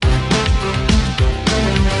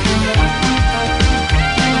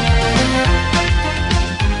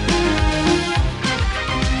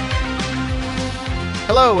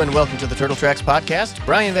Hello and welcome to the Turtle Tracks podcast.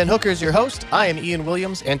 Brian Van Hooker is your host. I am Ian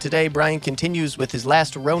Williams, and today Brian continues with his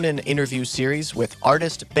last Ronin interview series with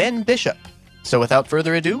artist Ben Bishop. So without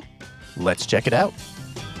further ado, let's check it out.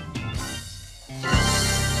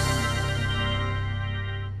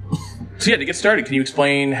 So yeah, to get started, can you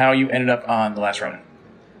explain how you ended up on The Last Ronin?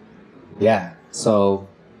 Yeah, so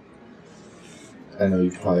I know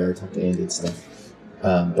you probably already talked to Andy and stuff,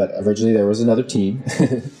 but originally there was another team,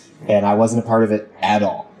 and I wasn't a part of it at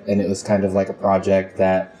all. And it was kind of like a project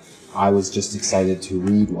that I was just excited to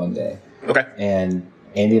read one day. Okay. And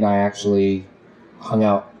Andy and I actually hung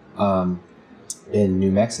out in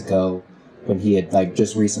New Mexico when he had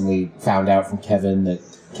just recently found out from Kevin that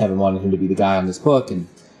Kevin wanted him to be the guy on this book, and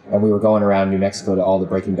we were going around New Mexico to all the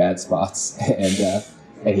Breaking Bad spots, and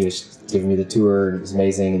he was giving me the tour, and it was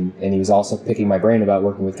amazing. And he was also picking my brain about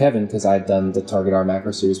working with Kevin, because I had done the Target R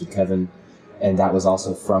macro series with Kevin, and that was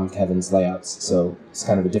also from Kevin's layouts. So it's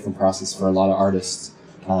kind of a different process for a lot of artists.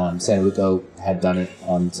 San Luco had done it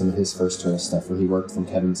on some of his first Turtle stuff, where he worked from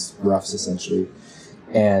Kevin's roughs, essentially.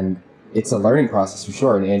 And it's a learning process for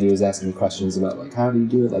sure. And Andy was asking me questions about, how do you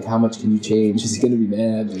do it? How much can you change? Is he going to be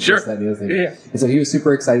mad? Sure. This, that, and the other thing. Yeah. And so he was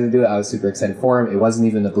super excited to do it. I was super excited for him. It wasn't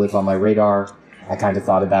even a blip on my radar. I kind of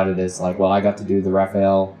thought about it as I got to do the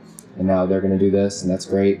Raphael, and now they're going to do this, and that's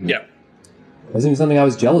great. And yeah. it wasn't even something I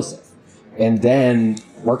was jealous of. And then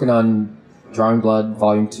working on Drawing Blood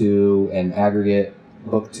Volume 2 and Aggregate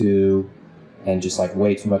Book 2, and just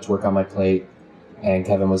way too much work on my plate. And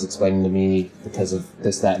Kevin was explaining to me, because of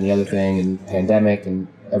this, that, and the other thing, and pandemic and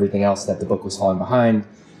everything else, that the book was falling behind,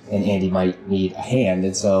 and Andy might need a hand.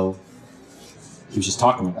 And so he was just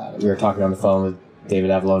talking about it. We were talking on the phone with David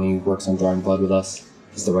Avalone, who works on Drawing Blood with us.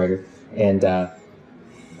 He's the writer. And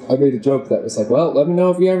I made a joke that was let me know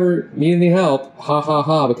if you ever need any help. Ha, ha,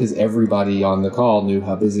 ha, because everybody on the call knew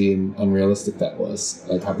how busy and unrealistic that was,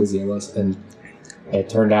 how busy I was. And it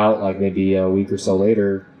turned out, maybe a week or so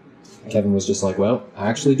later, Kevin was just I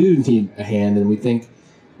actually do need a hand, and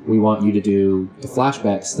we want you to do the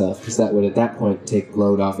flashback stuff, because that would, at that point, take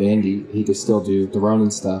load off Andy. He could still do the Ronin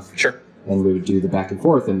stuff. Sure. And we would do the back and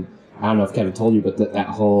forth. And I don't know if Kevin told you, but that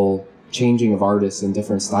whole changing of artists and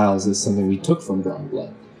different styles is something we took from Drawing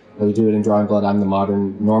Blood. We do it in Drawing Blood. I'm the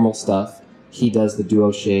modern, normal stuff. He does the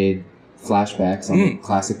duo shade flashbacks on the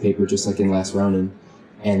classic paper, just like in Last Ronin.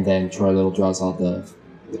 And then Troy Little draws all the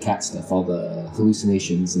cat stuff, all the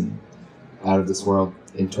hallucinations and out of this world,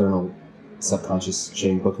 internal, subconscious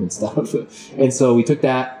Shane Bookman stuff. And so we took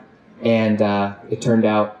that, and it turned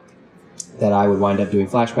out that I would wind up doing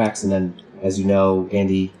flashbacks. And then, as you know,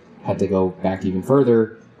 Andy had to go back even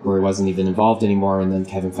further, where he wasn't even involved anymore, and then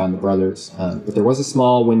Kevin found the brothers. But there was a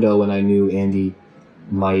small window when I knew Andy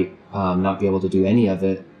might not be able to do any of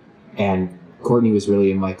it, and Courtney was really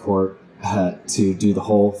in my court to do the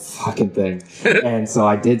whole fucking thing. And so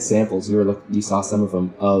I did samples. You saw some of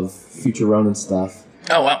them, of Future Ronin stuff.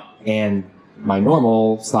 Oh, wow. And my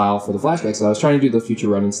normal style for the flashbacks. So I was trying to do the Future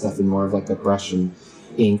Ronin stuff in more of a brush and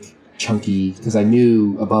ink, chunky, because I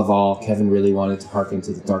knew, above all, Kevin really wanted to harken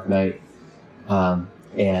to the Dark Knight.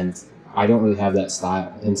 And I don't really have that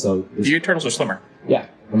style. And so your turtles are slimmer. Yeah.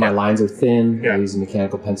 And my lines are thin. Yeah. I use a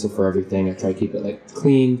mechanical pencil for everything. I try to keep it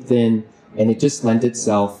clean, thin, and it just lent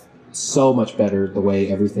itself so much better the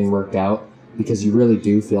way everything worked out, because you really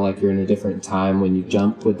do feel like you're in a different time when you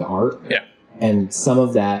jump with the art. Yeah. And some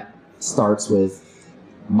of that starts with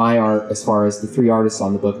my art, as far as the three artists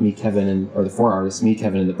on the book, or the four artists, me,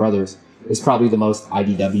 Kevin, and the brothers, is probably the most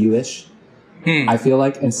IDW-ish, I feel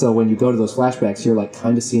like. And so when you go to those flashbacks, you're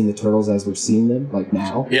kind of seeing the Turtles as we're seeing them,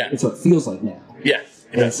 now. Yeah. And so it feels like now. Yeah.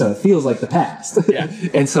 And so it feels like the past. Yeah.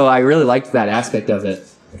 And so I really liked that aspect of it.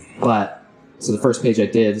 But so the first page I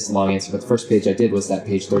did, this is a long answer, but the first page I did was that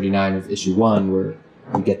page 39 of issue 1, where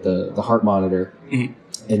you get the heart monitor,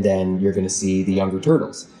 and then you're going to see the younger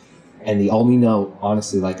Turtles. And the only note,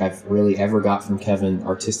 honestly, I've really ever got from Kevin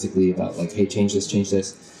artistically about hey, change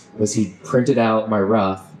this, was he printed out my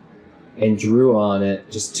rough and drew on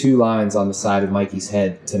it just 2 lines on the side of Mikey's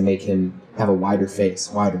head to make him have a wider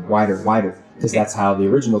face, wider, because that's how the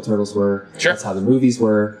original Turtles were. Sure. That's how the movies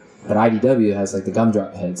were. But IDW has the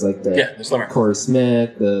gumdrop heads, the slimmer. Corey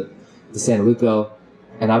Smith, the Santa Luco,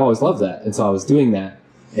 and I've always loved that. And so I was doing that,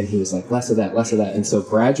 and he was less of that. And so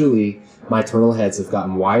gradually, my turtle heads have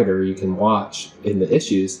gotten wider. You can watch in the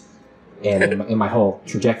issues, and in my whole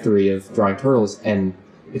trajectory of drawing turtles. And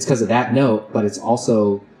it's because of that note, but it's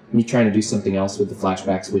also me trying to do something else with the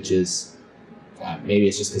flashbacks, which is maybe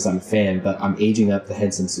it's just because I'm a fan, but I'm aging up the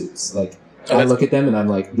Henson suits. I look at them and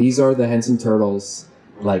I'm these are the Henson Turtles.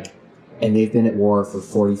 And they've been at war for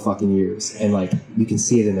 40 fucking years. And, you can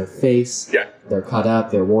see it in their face. Yeah. they're cut up,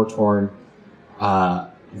 they're war torn.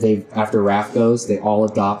 They after Raph goes, they all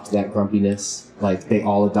adopt that grumpiness. Like they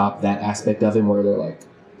all adopt that aspect of him where they're like,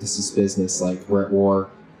 "This is business. Like we're at war."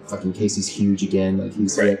 Fucking Casey's huge again. Like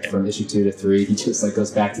he's ripped from issue 2 to 3. He just like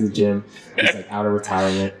goes back to the gym. He's like out of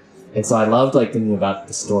retirement. And so I loved like thinking about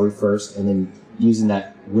the story first and then using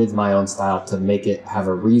that with my own style to make it have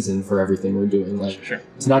a reason for everything we're doing. Like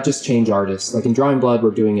to not just change artists. Like in Drawing Blood,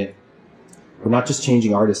 we're doing it. We're not just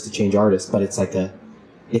changing artists to change artists, but it's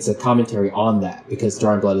a commentary on that because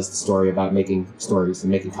Drawing Blood is the story about making stories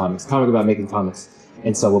and making comics. Comic about making comics.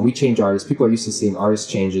 And so when we change artists, people are used to seeing artist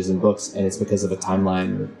changes in books, and it's because of a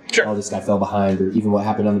timeline or oh, this guy fell behind, or even what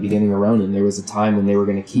happened on the beginning of Ronin. There was a time when they were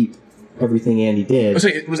going to keep everything Andy did. So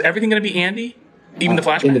was everything going to be Andy? Even the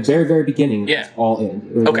flashbacks? In the very, very beginning, it's all in.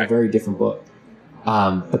 It was a very different book.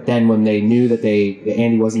 But then when they knew that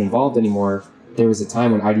Andy wasn't involved anymore, there was a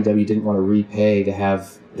time when IDW didn't want to repay to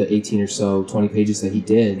have the 18 or so, 20 pages that he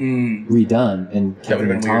did redone. And Kevin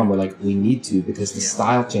and Tom were like, we need to because the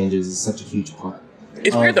style changes is such a huge part.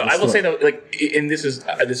 It's weird though. I will say though, like, and this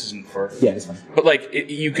isn't for it's fine. But like,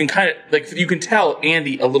 you can kind of like you can tell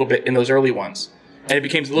Andy a little bit in those early ones, and it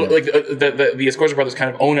became a little like the Escorza brothers kind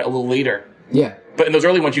of own it a little later. Yeah, but in those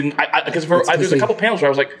early ones, because there's a couple panels where I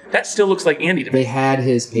was like, that still looks like Andy to me. They had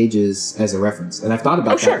his pages as a reference, and I've thought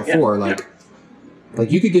about that before. Like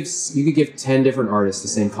you could give 10 different artists the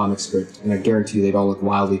same comic script, and I guarantee you they'd all look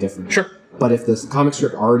wildly different. Sure. But if the comic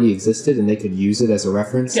script already existed and they could use it as a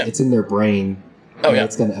reference, it's in their brain.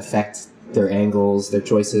 It's going to affect their angles, their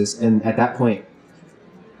choices. And at that point,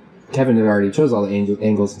 Kevin had already chose all the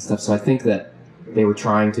angles and stuff. So I think that they were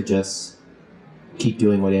trying to just keep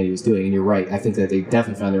doing what Andy was doing. And you're right. I think that they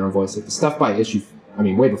definitely found their own voice. Like the stuff by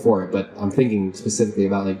way before it, but I'm thinking specifically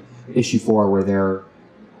about like issue 4 where they're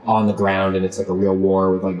on the ground and it's like a real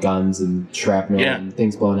war with like guns and shrapnel and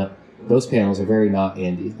things blowing up. Those panels are very not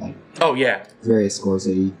Andy. Like very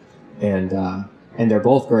Escorza-y. And they're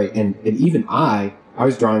both great. And even I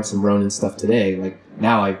was drawing some Ronin stuff today. Like,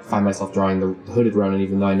 now I find myself drawing the hooded Ronin,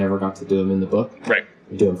 even though I never got to do them in the book. Right.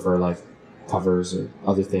 I do them for, like, covers or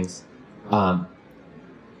other things. But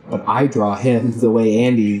I draw him the way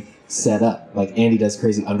Andy set up. Like, Andy does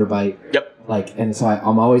crazy underbite. Yep. Like, and so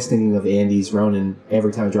I'm always thinking of Andy's Ronin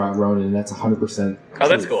every time I draw a Ronin, and that's 100% Oh,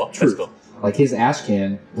 that's cool. Truth. That's cool. Like, his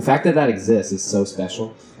Ashcan, the fact that exists is so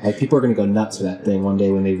special. Like, people are going to go nuts for that thing one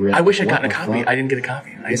day when they realize... I wish I'd gotten a copy. I didn't get a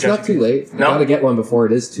copy. It's not too late. You got to get one before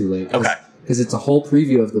it is too late. Okay. Because it's a whole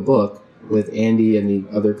preview of the book with Andy and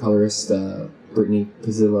the other colorist, Brittany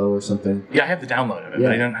Pizzillo or something. Yeah, I have the download of it,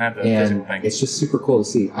 but I don't have the physical thing. It's just super cool to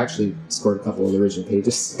see. I actually scored a couple of the original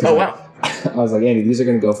pages. Oh, wow. I was like, Andy, these are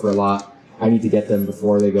going to go for a lot. I need to get them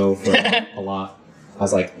before they go for a lot. I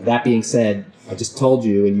was like, that being said, I just told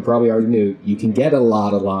you, and you probably already knew, you can get a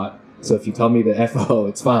lot. So if you tell me the FO,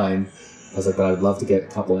 it's fine. I was like, but I would love to get a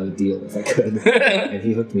couple at a deal if I could. And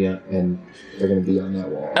he hooked me up, and they're going to be on that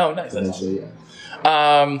wall. Oh, nice. Eventually, So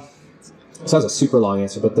that was a super long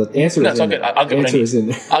answer, but the answer is in there. I'll give what I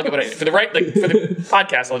need. I'll give what I need. For the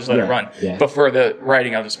podcast, I'll just let it run. Yeah. But for the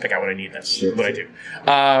writing, I'll just pick out what I need. That's what I do.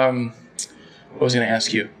 What was I going to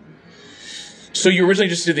ask you? So you originally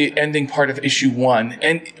just did the ending part of issue 1,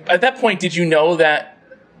 and at that point, did you know that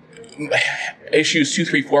issues 2,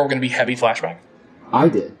 3, 4 were going to be heavy flashback? I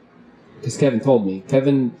did, because Kevin told me.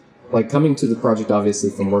 Kevin, like coming to the project,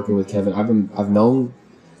 obviously from working with Kevin, I've known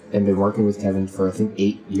and been working with Kevin for I think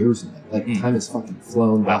 8 years now. Like time has fucking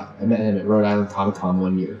flown by. I met him at Rhode Island Comic Con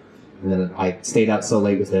one year, and then I stayed out so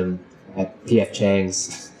late with him at PF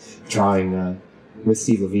Chang's, drawing. With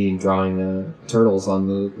Steve Levine drawing turtles on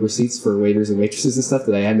the receipts for waiters and waitresses and stuff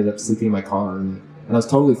that I ended up sleeping in my car. And I was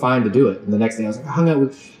totally fine to do it. And the next day I was like, I hung out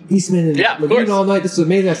with Eastman and Levine all night. This is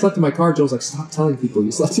amazing. I slept in my car. Joe was like, stop telling people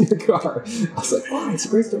you slept in your car. I was like, oh, it's a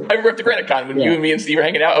great story. I remember at the GraniteCon when you and me and Steve were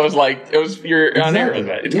hanging out, I was like, you're on air with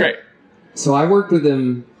it. It's great. So I worked with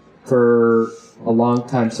him for a long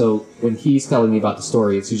time. So when he's telling me about the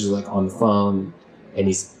story, it's usually like on the phone and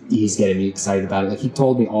he's getting me excited about it. Like he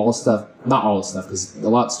told me all the stuff, not all the stuff, because a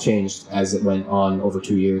lot's changed as it went on over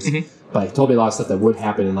 2 years. But he told me a lot of stuff that would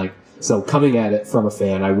happen, and like so coming at it from a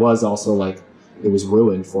fan, I was also like it was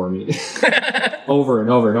ruined for me over and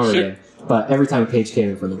over and over again. But every time a page came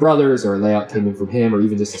in from the brothers or a layout came in from him or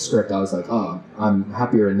even just a script, I was like, oh, I'm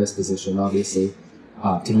happier in this position, obviously,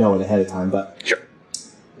 to know it ahead of time. But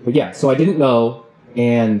yeah, so I didn't know,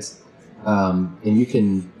 and you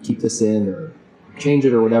can keep this in or change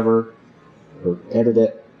it or whatever, or edit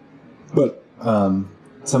it. But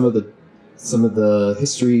some of the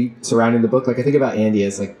history surrounding the book, like I think about Andy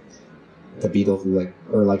as like the beetle who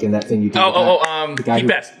in that thing you do. The guy Pete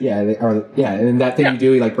Best. And in that thing you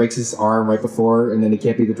do, he like breaks his arm right before, and then he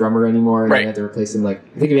can't be the drummer anymore, and Right. they have to replace him. Like,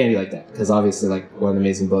 think of Andy like that, because obviously, like, what an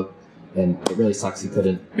amazing book, and it really sucks he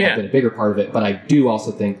couldn't have been a bigger part of it. But I do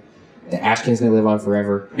also think that Ashkin's going to live on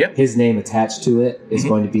forever. Yep. His name attached to it is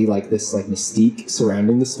going to be like this like mystique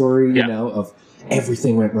surrounding the story, you know, of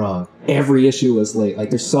everything went wrong. Every issue was late. Like,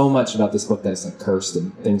 there's so much about this book that's like cursed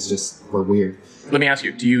and things just were weird. Let me ask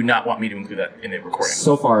you: do you not want me to include that in the recording?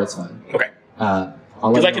 So far, it's fine. Okay.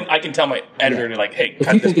 Because I can tell my editor to like, hey, if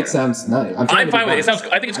cut you this think it part out. sounds nice, I'm fine with it. It sounds.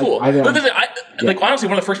 I think it's cool. Like honestly,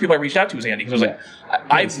 one of the first people I reached out to was Andy because I was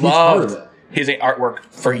like, I've loved his artwork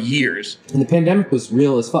for years. And the pandemic was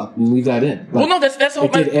real as fuck. You leave that in. Like, Well, no, that's the whole.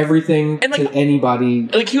 it did everything and, like, to anybody.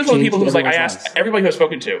 Like he was one of the people who was like, I everyone's asked lives. everybody who I've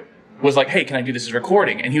spoken to was like, hey, can I do this as a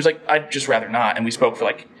recording? And he was like, I'd just rather not. And we spoke for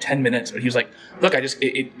like 10 minutes. But he was like, look, I just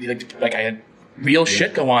like I had real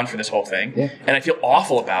shit go on for this whole thing, and I feel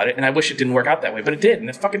awful about it, and I wish it didn't work out that way, but it did, and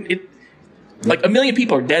it's fucking like 1 million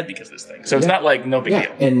people are dead because of this thing, so it's not like no big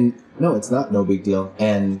deal. And no, it's not no big deal,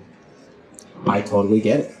 and I totally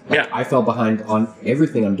get it. Like, I fell behind on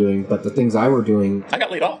everything I'm doing, but the things I were doing, I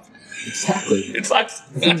got laid off. Exactly. It sucks.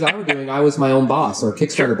 The things I were doing, I was my own boss, or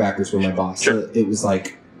Kickstarter backers were my boss. Sure. So it was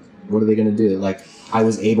like, what are they going to do? Like, I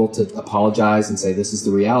was able to apologize and say this is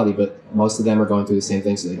the reality, but most of them are going through the same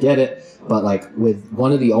thing, so they get it. But like with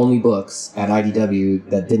one of the only books at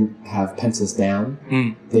IDW that didn't have pencils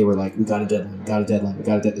down, they were like, we got a deadline,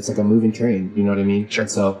 It's like a moving train, you know what I mean? Sure.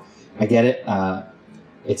 And so I get it.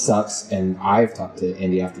 It sucks, and I've talked to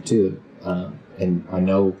Andy after too, and I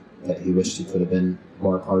know that he wished he could have been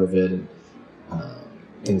more a part of it, and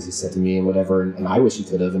things he said to me and whatever, and I wish he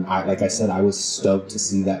could have. And like I said, I was stoked to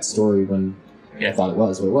see that story when I thought it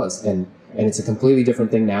was what it was, and it's a completely different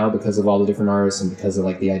thing now because of all the different artists and because of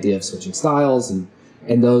like the idea of switching styles,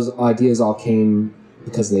 and those ideas all came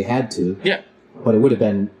because they had to. Yeah. But it would have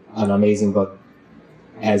been an amazing book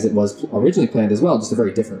as it was originally planned as well, just a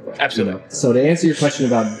very different book. Absolutely. You know? So to answer your question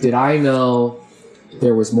about did I know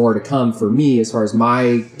there was more to come for me as far as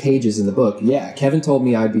my pages in the book, yeah, Kevin told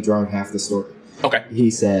me I'd be drawing half the story. Okay. He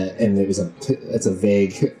said, and it's a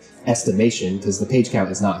vague estimation because the page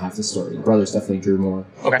count is not half the story. The brothers definitely drew more.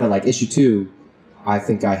 Okay. But like issue 2, I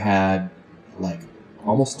think I had like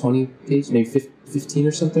almost 20 pages, maybe 15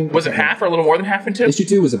 or something. Was it half or a little more than half in 2? Issue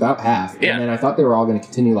 2 was about half. Yeah. And then I thought they were all going to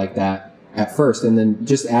continue like that at first. And then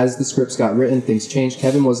just as the scripts got written, things changed.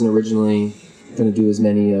 Kevin wasn't originally going to do as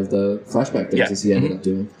many of the flashback things as he ended up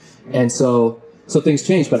doing. And so things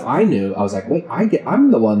changed, but I knew, I was like, wait,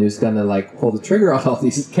 I'm the one who's going to like pull the trigger on all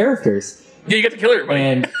these characters. Yeah, you get to kill everybody.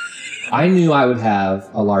 And I knew I would have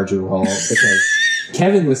a larger role because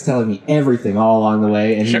Kevin was telling me everything all along the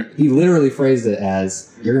way, and he literally phrased it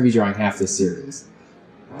as, you're going to be drawing half this series.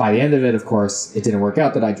 By the end of it, of course, it didn't work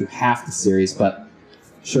out that I drew half the series, but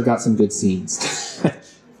sure got some good scenes.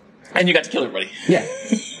 And you got to kill everybody. Yeah.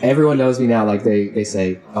 Everyone knows me now, like they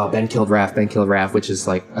say, oh, Ben killed Raph, which is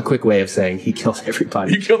like a quick way of saying he killed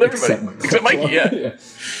everybody. He killed everybody. Except Mikey, yeah.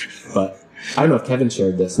 But I don't know if Kevin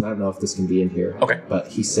shared this, and I don't know if this can be in here. Okay. But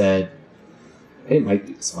he said, it might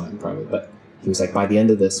be, it's fine, probably, but he was like, by the end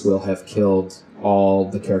of this, we'll have killed all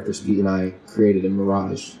the characters Pete and I created in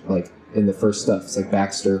Mirage. Like, in the first stuff, it's like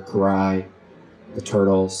Baxter, Karai, the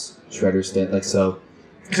Turtles, Shredder's dead, like, so.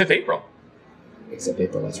 Except April,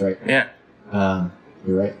 that's right. Yeah.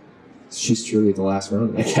 You're right. She's truly the last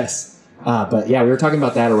Ronin, I guess. But yeah, we were talking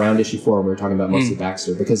about that around issue 4, and we were talking about mostly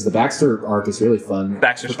Baxter, because the Baxter arc is really fun.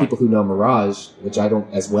 Baxter's for people who know Mirage, which I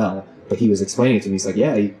don't as well, but he was explaining it to me. He's like,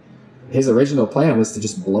 yeah, his original plan was to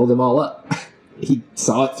just blow them all up. He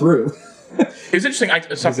saw it through. It was interesting. I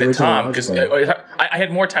talked to Tom because I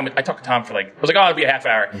had more time. I talked to Tom for like, I was like, oh, it'll be a half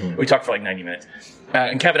hour. We talked for like 90 minutes.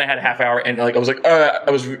 And Kevin, I had a half hour, and like I was like, I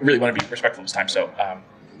was really want to be respectful this time, so I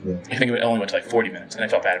think it only went to like 40 minutes, and I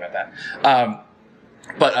felt bad about that.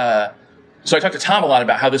 So I talked to Tom a lot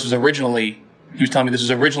about how this was originally. He was telling me this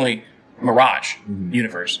was originally Mirage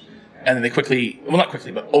universe, and then they not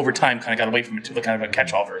quickly, but over time, kind of got away from it to the kind of a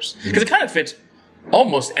catch-all verse because it kind of fits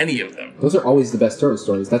almost any of them. Those are always the best turtle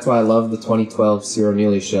stories. That's why I love the 2012 Ciro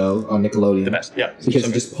Neely show on Nickelodeon. The best, yeah, because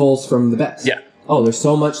it just pulls from the best. Yeah. Oh, there's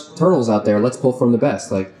so much turtles out there. Let's pull from the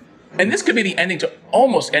best. Like, and this could be the ending to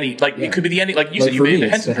almost any. Like it could be the ending. Like you said, you made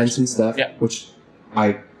the Henson stuff, yeah, which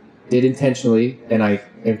I did intentionally, and I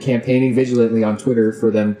am campaigning vigilantly on Twitter for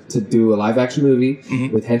them to do a live-action movie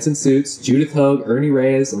with Henson suits, Judith Hogue, Ernie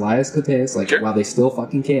Reyes, Elias Koteas. Like, while they still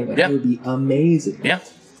fucking can, like, it would be amazing. Yeah.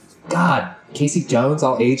 God, Casey Jones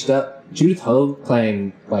all aged up, Judith Hogue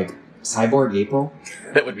playing like Cyborg April.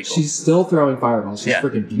 That would be cool. She's still throwing fireballs. She's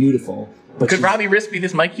freaking beautiful. But could Robbie Risk be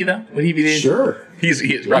this Mikey though? Would he be the? Sure.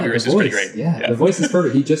 Robbie Risk is pretty great. Yeah, the voice is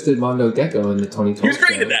perfect. He just did Mondo Gecko in the 2012. He was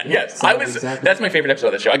great in that. Yes, so exactly. That's my favorite episode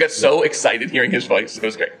of the show. I got so excited hearing his voice. It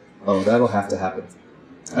was great. Oh, that'll have to happen.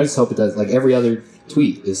 I just hope it does. Like every other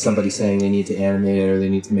tweet is somebody saying they need to animate it or they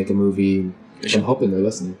need to make a movie. I'm hoping they're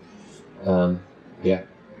listening. Yeah.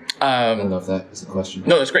 I don't know if that is a question.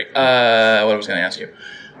 No, that's great. What I was going to ask you.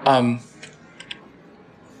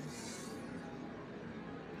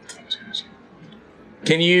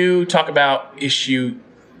 Can you talk about issue?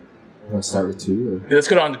 You want to start with 2? Or? Let's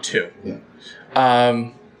go on to 2. Yeah.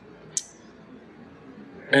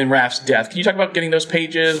 And Raph's death. Can you talk about getting those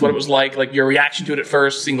pages? What it was like your reaction to it at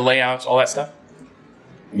first, seeing the layouts, all that stuff?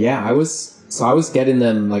 Yeah, I was getting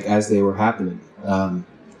them like as they were happening,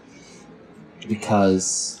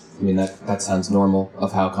 because I mean that sounds normal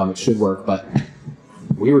of how comics should work, but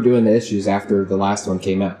we were doing the issues after the last one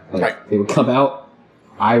came out. Like they would come out.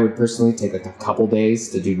 I would personally take like a couple days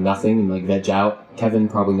to do nothing and like veg out. Kevin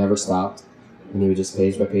probably never stopped, and he would just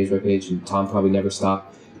page by page by page, and Tom probably never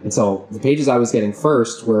stopped. And so the pages I was getting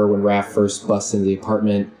first were when Raph first busts into the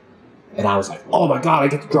apartment, and I was like, "Oh my god, I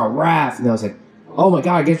get to draw Raph!" And I was like, "Oh my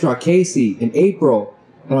god, I get to draw Casey in April!"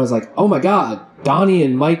 And I was like, "Oh my god, Donnie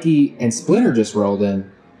and Mikey and Splinter just rolled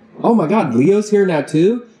in. Oh my god, Leo's here now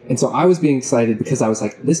too!" And so I was being excited because I was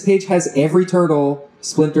like, "This page has every turtle."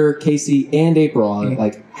 Splinter, Casey, and April on it.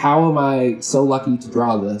 Like, how am I so lucky to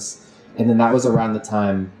draw this? And then that was around the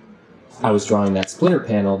time I was drawing that Splinter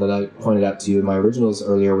panel that I pointed out to you in my originals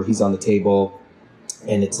earlier, where he's on the table,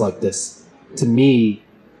 and it's like this. To me,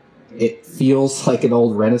 it feels like an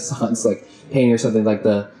old Renaissance like painting or something. Like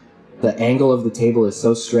the angle of the table is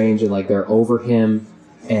so strange, and like they're over him,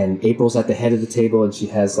 and April's at the head of the table, and she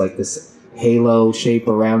has like this halo shape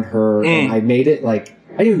around her. And I made it like.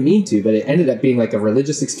 I didn't mean to, but it ended up being like a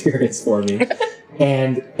religious experience for me.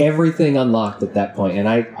 And everything unlocked at that point. And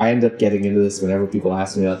I end up getting into this whenever people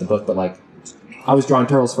ask me about the book, but like I was drawing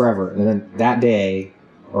turtles forever. And then that day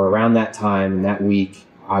or around that time and that week,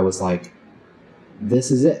 I was like,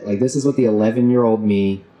 this is it. Like this is what the 11-year-old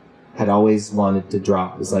me had always wanted to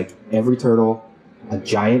draw. It was like every turtle, a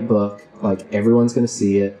giant book, like everyone's going to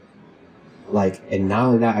see it. Like, and not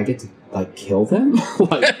only that, I get to like kill them.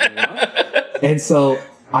 Like, what? And so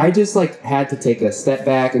I just like had to take a step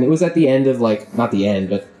back, and it was at the end of like, not the end,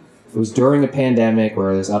 but it was during a pandemic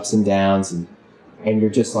where there's ups and downs, and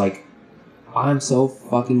you're just like, I'm so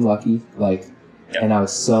fucking lucky. Like, and I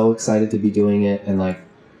was so excited to be doing it. And like,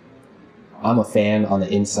 I'm a fan on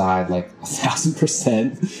the inside, like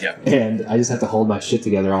 1,000%. Yeah. And I just have to hold my shit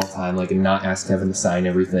together all the time, like, and not ask Kevin to sign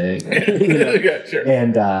everything. You know? Yeah, sure.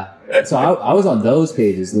 And so I was on those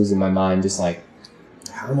pages losing my mind, just like,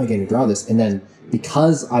 how am I going to draw this? And then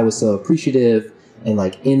because I was so appreciative and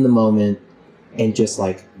like in the moment and just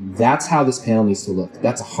like, that's how this panel needs to look.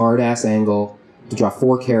 That's a hard ass angle to draw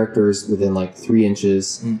 4 characters within like 3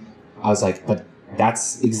 inches. I was like, but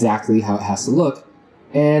that's exactly how it has to look.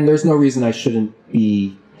 And there's no reason I shouldn't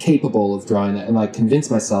be capable of drawing that and like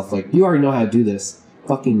convince myself like, you already know how to do this.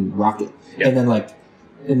 Fucking rock it. Yep. And then like,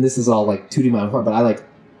 and this is all like 2D my own heart, but I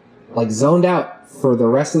like zoned out for the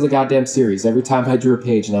rest of the goddamn series. Every time I drew a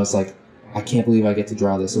page and I was like, I can't believe I get to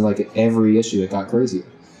draw this. And like every issue, it got crazier.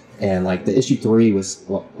 And like the issue 3 was,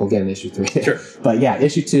 well, we'll get in issue 3. Sure. But yeah,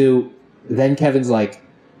 issue 2, then Kevin's like,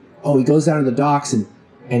 oh, he goes down to the docks and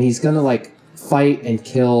he's going to like fight and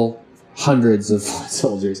kill hundreds of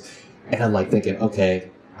soldiers. And I'm like thinking, okay,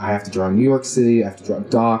 I have to draw New York City. I have to draw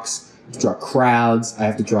docks. I have to draw crowds. I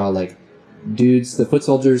have to draw like dudes. The foot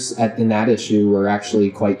soldiers in that issue were actually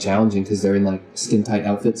quite challenging because they're in like skin tight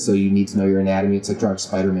outfits, so you need to know your anatomy. It's like drawing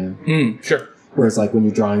Spider-Man. Sure. Whereas like when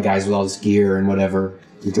you're drawing guys with all this gear and whatever,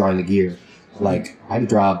 you're drawing the gear. Like I had to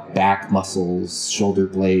draw back muscles, shoulder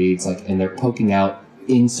blades, like, and they're poking out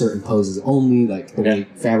in certain poses only, like the way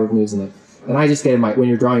fabric moves, and like, and I just get in when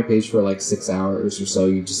you're drawing a page for like 6 hours or so,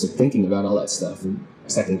 you just are thinking about all that stuff and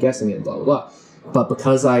second guessing it and blah blah blah. But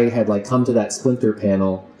because I had like come to that Splinter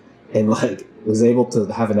panel and like was able to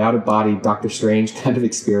have an out-of-body Doctor Strange kind of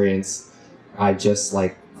experience, I just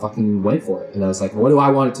like fucking went for it. And I was like, what do I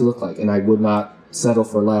want it to look like? And I would not settle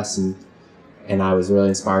for less. And I was really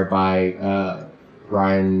inspired by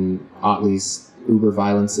Ryan Otley's uber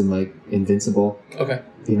violence in like Invincible. Okay.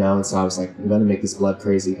 You know, and so I was like, I'm gonna make this blood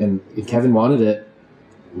crazy. And Kevin wanted it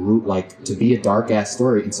like to be a dark ass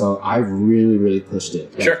story, and so I really, really pushed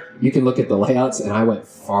it. Like, sure. You can look at the layouts, and I went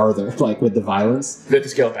farther, like with the violence. Did they have to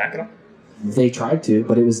scale it back at all? They tried to,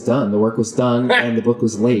 but it was done. The work was done, and the book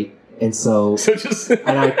was late, and so just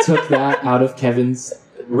and I took that out of Kevin's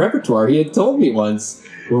repertoire. He had told me once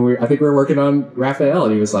when I think we were working on Raphael,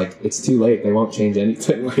 and he was like, "It's too late. They won't change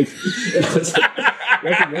anything." Like, it was like,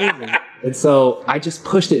 that's amazing. And so I just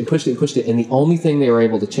pushed it and pushed it and pushed it, and the only thing they were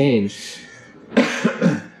able to change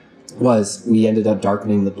was we ended up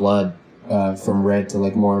darkening the blood from red to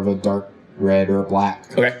like more of a dark red or a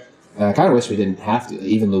black. Okay. And I kind of wish we didn't have to.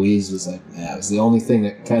 Even Louise was like, "Yeah, it was the only thing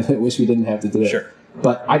that kind of wish we didn't have to do it." Sure.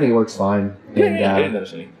 But I think it works fine. And, I didn't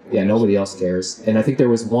notice any. yeah, nobody else cares. And I think there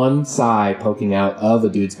was one sai poking out of a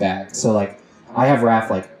dude's back. So, like, I have Raph,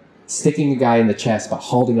 like, sticking a guy in the chest but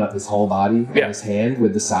holding up his whole body with his hand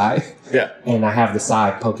with the sai. Yeah. And I have the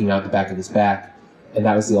sai poking out the back of his back. And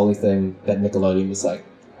that was the only thing that Nickelodeon was like,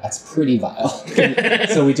 that's pretty vile.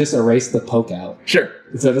 So we just erased the poke out. Sure.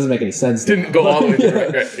 So it doesn't make any sense. Didn't go all the way through.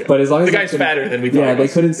 Right, yeah. But as long as the guy's fatter than we thought. Yeah, they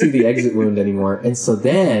couldn't see the exit wound anymore. And so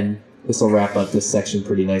then, this will wrap up this section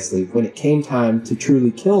pretty nicely. When it came time to truly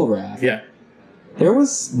kill Raph, Yeah. there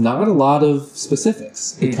was not a lot of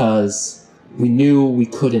specifics because we knew we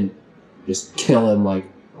couldn't just kill him like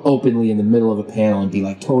openly in the middle of a panel and be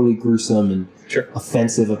like totally gruesome and Sure.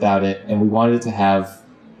 offensive about it. And we wanted it to have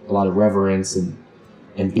a lot of reverence and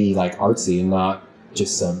be like artsy and not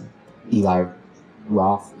just some Eli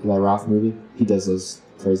Roth movie. He does those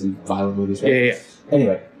crazy violent movies, right? Yeah.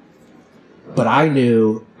 Anyway, but I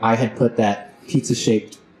knew I had put that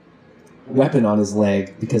pizza-shaped weapon on his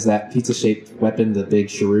leg because that pizza-shaped weapon, the big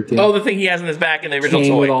shuriken, Oh, the thing he has in his back in the original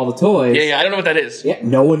came toy. with all the toys. Yeah, I don't know what that is. Yeah,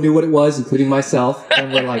 no one knew what it was, including myself.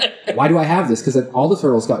 And we're like, why do I have this? Because all the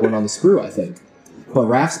turtles got one on the sprue, I think. But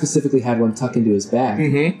Raph specifically had one tucked into his back.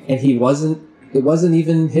 Mm-hmm. And it wasn't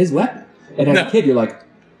even his weapon. And as a kid, you're like,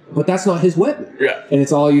 but that's not his weapon. Yeah. And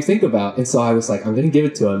it's all you think about. And so I was like, I'm going to give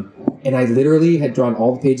it to him. And I literally had drawn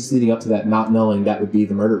all the pages leading up to that, not knowing that would be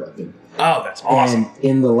the murder weapon. Oh, that's awesome. And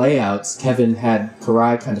in the layouts, Kevin had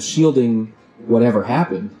Karai kind of shielding whatever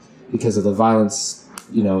happened because of the violence,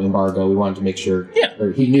 embargo. We wanted to make sure,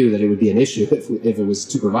 or he knew that it would be an issue if it was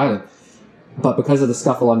super violent. But because of the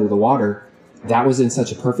scuffle under the water, that was in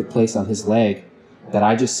such a perfect place on his leg that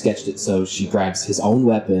I just sketched it so she grabs his own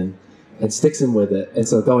weapon and sticks him with it. And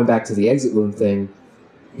so going back to the exit wound thing,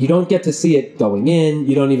 you don't get to see it going in.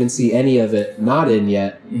 You don't even see any of it not in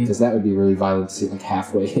yet, because that would be really violent to see like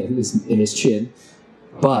halfway in his chin.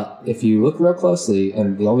 But if you look real closely,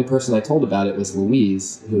 and the only person I told about it was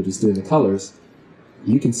Louise, who was doing the colors,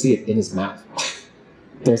 you can see it in his mouth.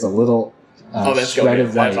 There's a little shred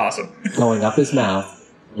of light going up his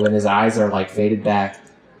mouth when his eyes are like faded back.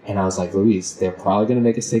 And I was like, Louise, they're probably going to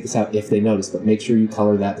make us take this out if they notice, but make sure you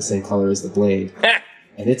color that the same color as the blade.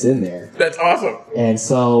 And it's in there. That's awesome. And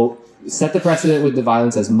so set the precedent with the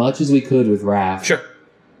violence as much as we could with Raph. Sure.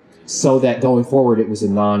 So that going forward, it was a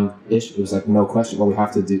non-issue. It was like, no question. Well, we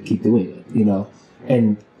have to keep doing it,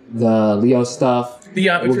 And the Leo stuff.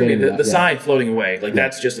 The side floating away,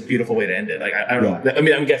 that's just a beautiful way to end it. Like I don't know. I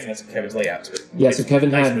mean, I'm guessing that's Kevin's layout. So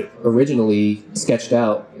Kevin had originally sketched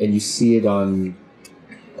out, and you see it on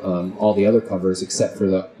all the other covers except for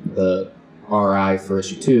the RI for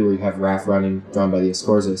issue 2, where you have Raph running, drawn by the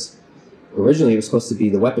Escorzas. Originally, it was supposed to be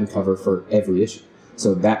the weapon cover for every issue.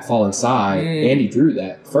 So that falling sai, Andy drew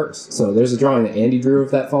that first. So there's a drawing that Andy drew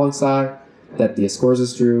of that falling sai, that the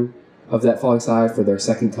Escorzas drew of that falling sai for their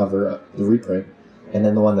second cover, the reprint, and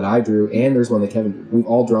then the one that I drew, and there's one that Kevin drew. We've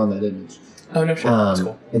all drawn that image. Oh, no, sure. That's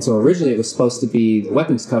cool. And so originally it was supposed to be, the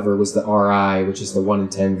weapons cover was the RI, which is the 1 in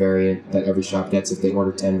 10 variant that every shop gets. If they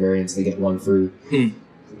order 10 variants, they get one free. It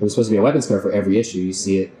was supposed to be a weapons cover for every issue. You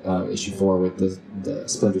see it issue 4 with the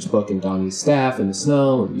Splinter's book and Donnie's staff in the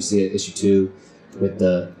snow. And you see it issue 2 with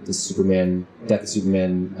the Superman, Death of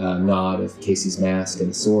Superman nod of Casey's mask and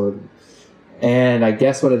the sword. And I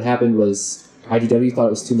guess what had happened was IDW thought it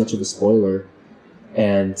was too much of a spoiler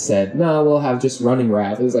and said, no, we'll have just Running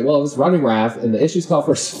Raph. It was like, well, it's Running Raph, and the issue's called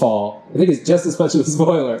First Fall. I think it's just as much of a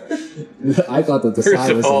spoiler. I thought that the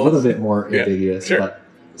side was a little bit more ambiguous. Sure. But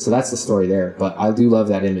so that's the story there. But I do love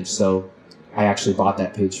that image, so I actually bought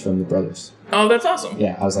that page from the brothers. Oh, that's awesome.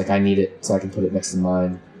 Yeah, I was like, I need it so I can put it next to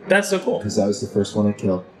mine. That's so cool. Because that was the first one I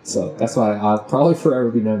killed. So that's why I'll probably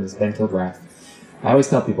forever be known as Ben Killed Raph. I always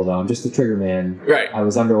tell people, though, I'm just a trigger man. Right. I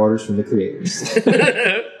was under orders from the creators.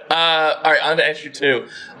 All right, on to issue 2.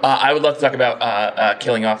 I would love to talk about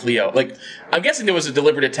killing off Leo. Like, I'm guessing there was a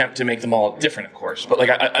deliberate attempt to make them all different, of course. But,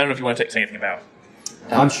 I don't know if you want to say anything about it.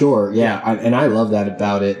 I'm sure, yeah. And I love that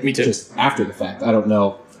about it. Me too. Just after the fact. I don't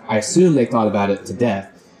know. I assume they thought about it to death.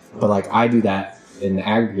 But, I do that in the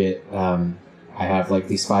aggregate. I have,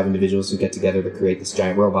 these 5 individuals who get together to create this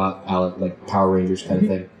giant robot, like Power Rangers kind of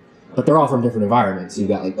thing. But they're all from different environments. You've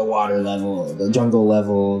got, the water level, the jungle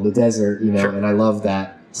level, the desert, Sure. And I love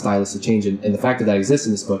that stylistic change. And the fact that that exists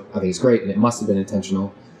in this book, I think is great, and it must have been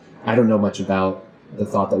intentional. I don't know much about the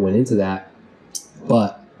thought that went into that,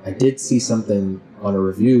 but I did see something on a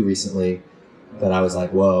review recently that I was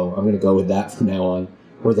like, whoa, I'm going to go with that from now on,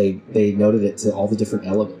 where they noted it to all the different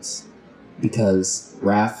elements. Because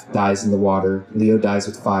Raph dies in the water, Leo dies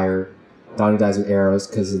with fire, Donnie dies with arrows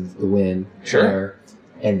because of the wind, air,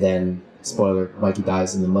 and then, spoiler, Mikey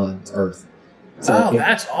dies in the mud, earth. So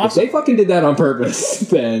that's awesome. If they fucking did that on purpose,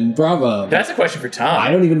 then bravo. That's a question for Tom. I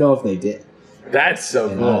don't even know if they did. That's so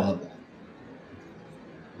And cool. I love that.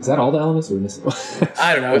 Is that all the elements or missing one?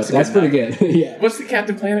 I don't know. It's That's pretty good. Yeah. What's the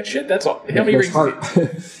Captain Planet shit? That's all. How many rings?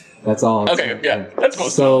 That's all. Okay, yeah. That's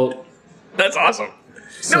most. So That's awesome.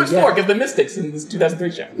 No, it's 4 because the Mystics in this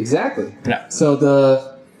 2003 show. Exactly. Yeah. So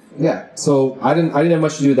so I didn't have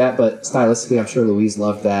much to do with that, but stylistically, I'm sure Louise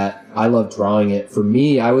loved that. I loved drawing it. For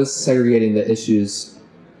me, I was segregating the issues.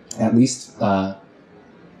 At least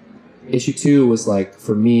issue 2 was like,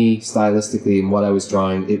 for me, stylistically, and what I was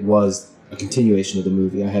drawing, it was a continuation of the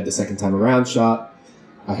movie. I had the second time around shot.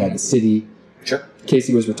 I had the city. Sure.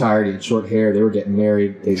 Casey was retired. He had short hair. They were getting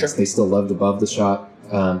married. They still loved above the shot.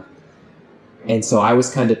 And so I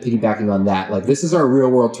was kind of piggybacking on that. Like, this is our real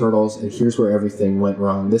world Turtles, and here's where everything went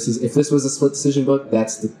wrong. If this was a split decision book,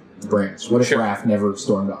 that's the branch. What if Raph never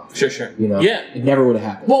stormed off? Sure. You know? Yeah. It never would have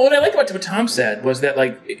happened. Well, what I like about what Tom said was that,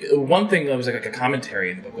 like, one thing that was like a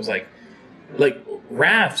commentary in the book was like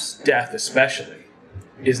Raph's death especially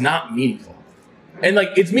is not meaningful. And like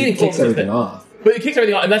it's meaningful. It kicks everything off. But it kicks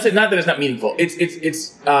everything off, and that's it. Not that it's not meaningful.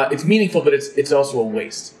 It's meaningful, but it's also a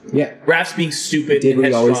waste. Yeah. Raph's being stupid. Did what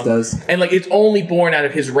he always headstrong, does. and like it's only born out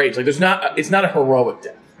of his rage. Like it's not a heroic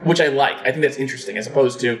death, which I like. I think that's interesting as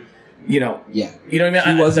opposed to, Yeah. You know what I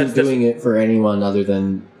mean? He wasn't doing it for anyone other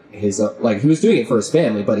than his he was doing it for his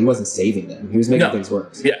family, but he wasn't saving them. He was making things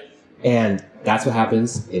worse. Yeah. And that's what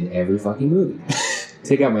happens in every fucking movie.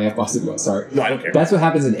 Take out my F-bombs if you want, sorry. No, I don't care. That's what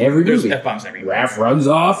happens in every movie. There's F-bombs everywhere. Raph runs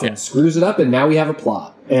off and screws it up, and now we have a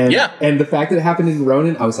plot. And and the fact that it happened in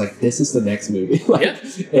Ronin, I was like, this is the next movie.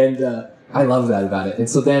 And I love that about it. And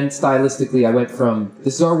so then stylistically, I went from,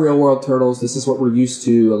 this is our real world Turtles, this is what we're used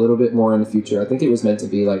to, a little bit more in the future. I think it was meant to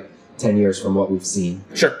be like 10 years from what we've seen.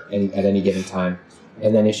 Sure. At any given time.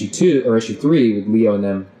 And then issue 3 with Leo and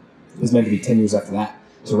them is meant to be 10 years after that.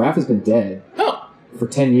 So Raph has been dead for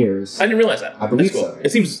 10 years. I didn't realize that. I believe That's cool. so.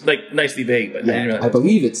 It seems like nicely vague, but I didn't realize I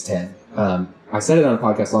believe it's 10. I said it on a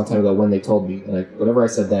podcast a long time ago when they told me, and whatever I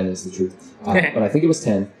said then is the truth. But I think it was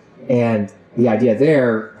 10. And the idea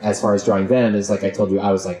there, as far as drawing them, is like I told you,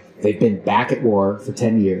 I was like, they've been back at war for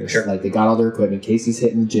 10 years. Sure. Like, they got all their equipment. Casey's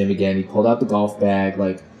hitting the gym again. He pulled out the golf bag.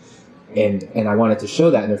 Like, and I wanted to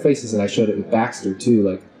show that in their faces, and I showed it with Baxter, too.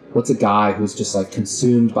 Like, what's a guy who's just, like,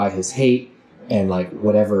 consumed by his hate and, like,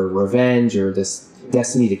 whatever revenge or this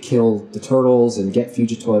destiny to kill the Turtles and get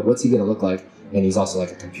Fugitoid, what's he going to look like? And he's also,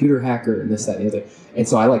 like, a computer hacker and this, that, and the other. And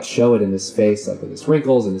so I, like, show it in his face, like, with his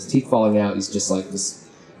wrinkles and his teeth falling out. He's just, like, this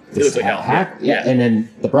looks like hell. hack. Yeah. And then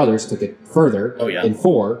the brothers took it further in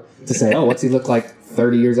 4 to say, oh, what's he look like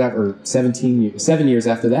 30 years after, or 7 years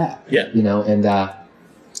after that? Yeah. You know,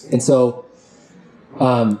 and so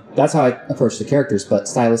that's how I approached the characters. But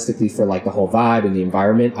stylistically, for, like, the whole vibe and the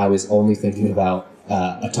environment, I was only thinking about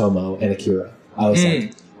Atomo and Akira. I was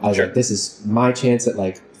like, this is my chance at,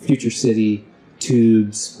 like, Future City,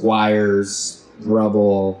 tubes, wires,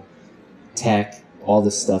 rubble, tech, all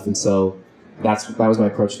this stuff. And so that was my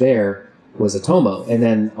approach there, was Atomo. And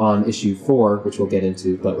then on issue 4, which we'll get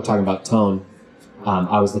into, but we're talking about tone,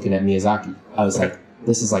 I was looking at Miyazaki. I was like,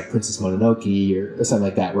 this is like Princess Mononoke or something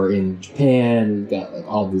like that. We're in Japan, we've got like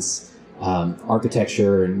all this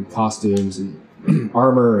architecture and costumes and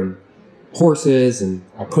armor and horses, and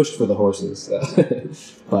I pushed for the horses.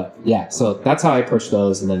 But yeah, so that's how I approached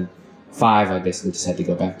those. And then 5, I basically just had to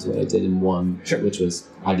go back to what I did in 1, which was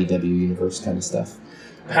IDW universe kind of stuff.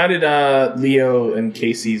 How did Leo and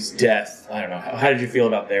Casey's death, I don't know, how did you feel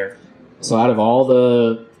about their... So out of all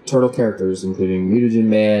the Turtle characters, including Mutagen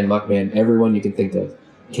Man, Muckman, everyone you can think of,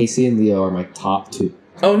 Casey and Leo are my top 2.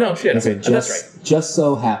 Oh, no, shit. Okay. That's right. Just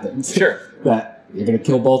so happens that you're going to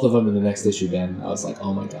kill both of them in the next issue, Ben. I was like,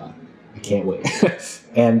 oh my God, I can't wait.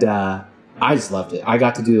 And I just loved it. I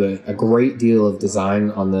got to do a great deal of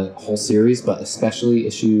design on the whole series, but especially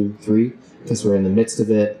issue 3, because we're in the midst of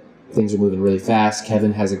it. Things are moving really fast.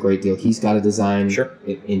 Kevin has a great deal. He's got a design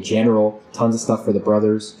in general, tons of stuff for the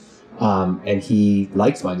brothers. And he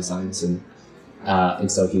liked my designs. And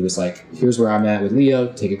so he was like, here's where I'm at with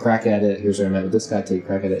Leo, take a crack at it. Here's where I'm at with this guy, take a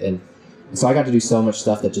crack at it. And so I got to do so much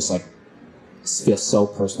stuff that just like feels so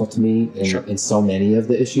personal to me in so many of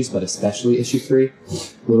the issues, but especially issue 3, a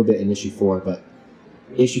little bit in issue 4. But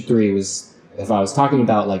issue 3 was, if I was talking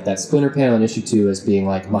about like that Splinter panel in issue 2 as being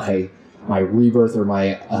like my rebirth or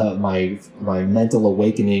my mental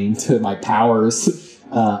awakening to my powers.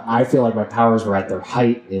 I feel like my powers were at their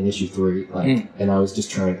height in issue 3, and I was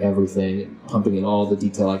just trying everything, and pumping in all the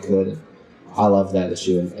detail I could. And I loved that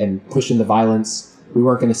issue, and pushing the violence. We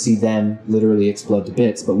weren't going to see them literally explode to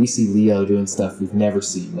bits, but we see Leo doing stuff we've never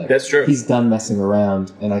seen. Like, that's true. He's done messing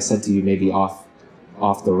around, and I said to you maybe off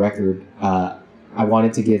the record, I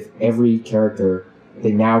wanted to give every character,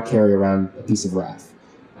 they now carry around a piece of wrath.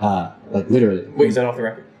 Like literally. Wait, is that off the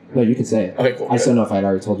record? No, you can say it. Okay, cool. I just don't know if I'd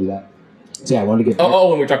already told you that. So yeah, I wanted to give.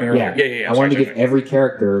 When we were talking earlier. Yeah. I wanted to give every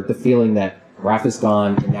character the feeling that Wrath is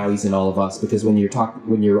gone and now he's in all of us. Because when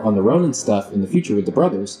you're on the Ronin stuff in the future with the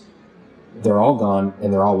brothers, they're all gone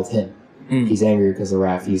and they're all with him. He's angry because of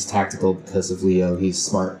Wrath. He's tactical because of Leo. He's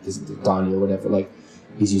smart because of Donnie or whatever. Like,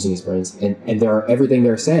 he's using his brains. And everything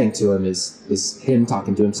they're saying to him is him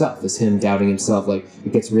talking to himself. Is him doubting himself. Like,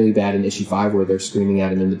 it gets really bad in issue 5 where they're screaming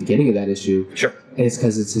at him in the beginning of that issue. Sure. And it's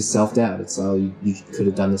because it's his self-doubt. It's, you could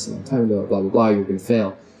have done this a long time ago, blah, blah, blah, you're going to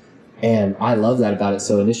fail. And I love that about it.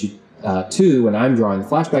 So in issue 2, when I'm drawing the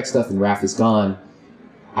flashback stuff and Wrath is gone,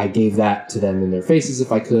 I gave that to them in their faces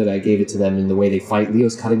if I could. I gave it to them in the way they fight.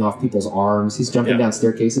 Leo's cutting off people's arms. He's jumping down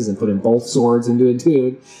staircases and putting both swords into a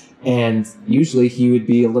dude. And usually he would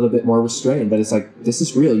be a little bit more restrained. But it's like, this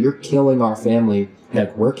is real. You're killing our family.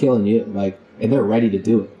 Like, we're killing you. Like, and they're ready to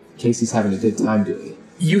do it. Casey's having a good time doing it.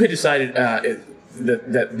 You had decided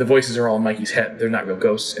that the voices are all in Mikey's head. They're not real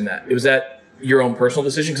ghosts in that. Was that your own personal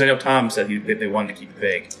decision? Because I know Tom said they wanted to keep it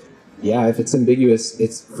vague. Yeah, if it's ambiguous,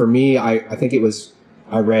 it's, for me, I think it was,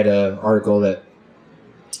 I read an article that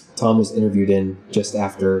Tom was interviewed in just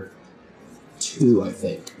after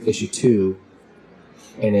issue 2.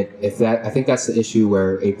 And I think that's the issue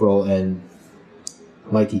where April and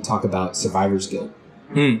Mikey talk about survivor's guilt.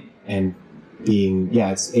 And being,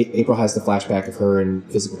 April has the flashback of her in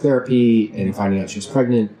physical therapy and finding out she was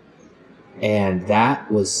pregnant. And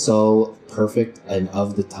that was so perfect and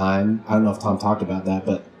of the time. I don't know if Tom talked about that,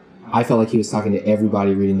 but I felt like he was talking to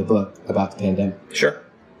everybody reading the book about the pandemic. Sure.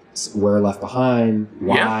 We're left behind.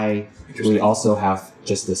 Why? Yeah. We also have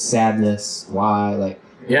just the sadness. Why?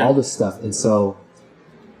 All this stuff. And so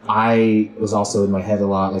I was also in my head a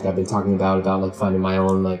lot, like I've been talking about like finding my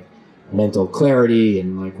own like mental clarity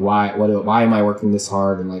and like why am I working this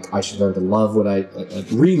hard, and like I should learn to love what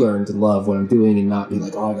relearn to love what I'm doing and not be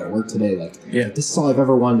like, oh, I gotta work today. Like, this is all I've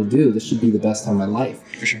ever wanted to do. This should be the best time of my life.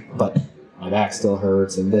 For sure. But my back still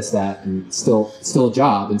hurts and this, that, and still a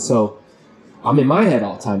job. And so I'm in my head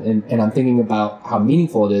all the time, and I'm thinking about how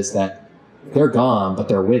meaningful it is that they're gone, but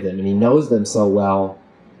they're with him, and he knows them so well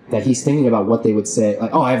that he's thinking about what they would say. Like,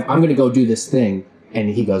 oh, I'm going to go do this thing. And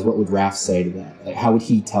he goes, what would Raph say to that? Like, how would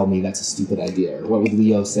he tell me that's a stupid idea? Or what would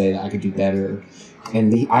Leo say that I could do better?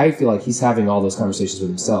 And I feel like he's having all those conversations with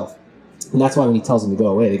himself. And that's why when he tells them to go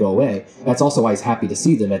away, they go away. That's also why he's happy to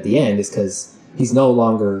see them at the end, is because he's no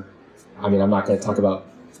longer... I mean, I'm not going to talk about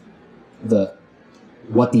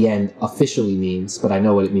what the end officially means, but I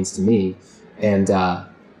know what it means to me. And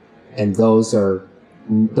those are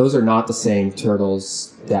not the same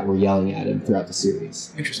turtles that were yelling at him throughout the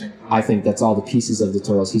series. Interesting. I think that's all the pieces of the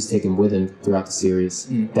turtles he's taken with him throughout the series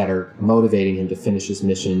that are motivating him to finish his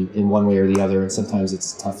mission in one way or the other. And sometimes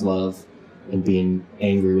it's tough love and being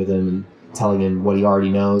angry with him and telling him what he already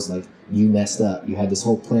knows. Like, you messed up. You had this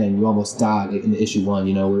whole plan. You almost died in issue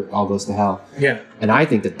 1, where it all goes to hell. Yeah. And I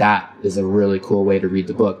think that is a really cool way to read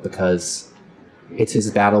the book, because it's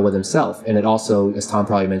his battle with himself. And it also, as Tom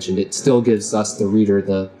probably mentioned, it still gives us, the reader,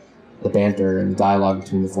 the banter and the dialogue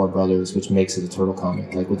between the 4 brothers, which makes it a Turtle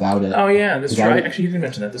comic. Like, without it... Oh, yeah, that's right. Actually, you didn't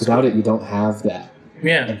mention that. Without it, you don't have that.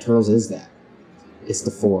 Yeah. And Turtles is that. It's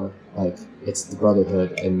the 4. Like, it's the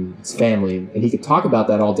brotherhood and it's family. And he could talk about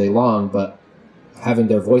that all day long, but having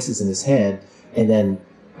their voices in his head and then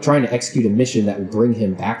trying to execute a mission that will bring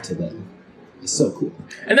him back to them is so cool.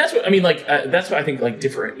 And that's what, I mean, like, that's what I think, like,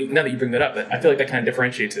 different, now that you bring that up, I feel like that kind of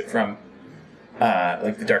differentiates it from,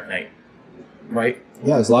 like, The Dark Knight, right?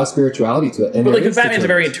 Yeah, there's a lot of spirituality to it. And but, like, Batman's a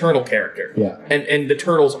very internal character. Yeah. And the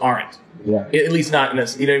Turtles aren't. Yeah. At least not in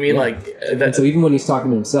this, you know what I mean? Yeah. Like, and so even when he's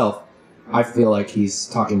talking to himself, I feel like he's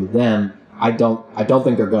talking to them. I don't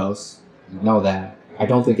think they're ghosts. I know that. I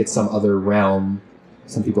don't think it's some other realm.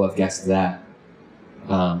 Some people have guessed that.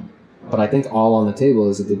 But I think all on the table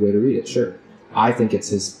is a good way to read it, sure. I think it's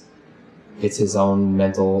his own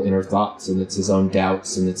mental inner thoughts, and it's his own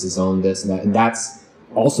doubts, and it's his own this and that. And that's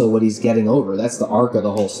also what he's getting over. That's the arc of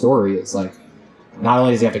the whole story. It's like, not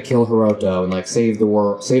only does he have to kill Hiroto and like save the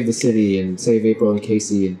world, save the city, and save April and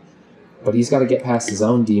Casey, but he's got to get past his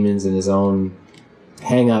own demons and his own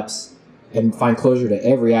hang-ups and find closure to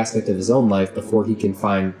every aspect of his own life before he can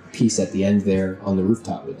find peace at the end there on the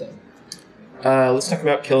rooftop with them. Let's talk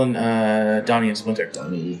about killing Donnie and Splinter.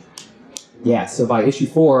 Donnie. Yeah, so by issue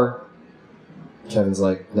 4, Kevin's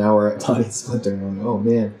like, now we're at Donnie and Splinter. And I'm like, oh,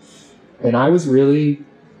 man. And I was really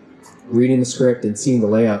reading the script and seeing the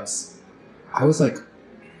layouts. I was like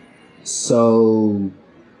so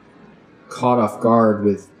caught off guard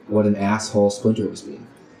with what an asshole Splinter was being.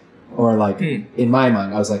 Or like, in my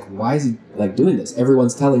mind, I was like, why is he like doing this?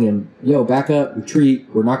 Everyone's telling him, yo, back up, retreat,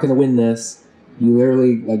 we're not going to win this. You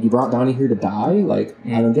literally, like, you brought Donnie here to die? Like,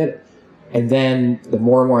 I don't get it. And then the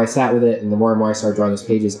more and more I sat with it and the more and more I started drawing those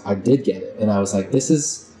pages, I did get it. And I was like, if this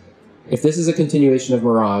is a continuation of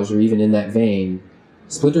Mirage or even in that vein,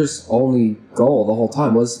 Splinter's only goal the whole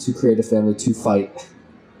time was to create a family to fight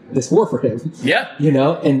this war for him. Yeah. You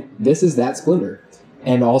know, and this is that Splinter.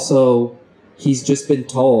 And also, he's just been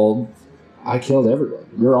told, I killed everyone.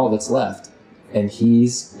 You're all that's left. And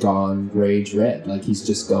he's gone rage red. Like, he's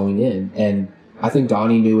just going in. And I think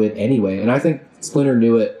Donnie knew it anyway. And I think Splinter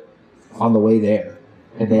knew it on the way there.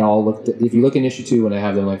 And they all looked at, if you look in issue 2 when I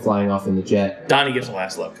have them like flying off in the jet, Donnie gives a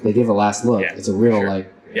last look. they give a last look. Yeah, it's a real sure.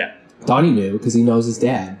 like, Yeah. Donnie knew because he knows his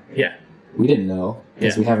dad. Yeah. We didn't know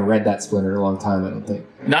because Yeah. we haven't read that Splinter in a long time, I don't think.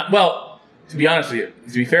 Not well. To be honest with you,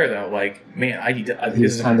 to be fair though, like, man, IDW, He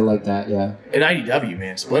was kind of like that, yeah. in IDW,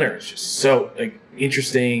 man, Splinter is just so like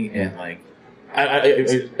interesting and like,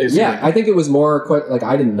 I think it was more quite like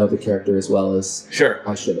I didn't know the character as well as sure.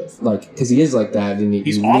 I should have, like, because he is like that, and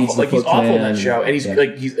He's he awful. leads the Like he's Foot awful in Clan, that show, and he's yeah.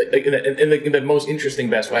 like he's like in the most interesting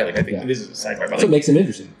best way. Like I think Yeah. this is a sidebar, but That's what like, makes him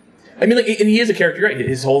interesting. I mean, like, and he is a character, right?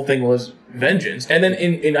 His whole thing was vengeance, and then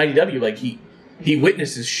in IDW, like he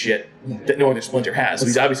witnesses shit that no other Splinter has. So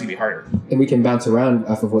he's obviously gonna be harder. And we can bounce around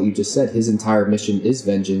off of what you just said. His entire mission is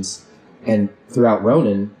vengeance, and throughout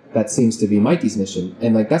Ronin, that seems to be Mikey's mission.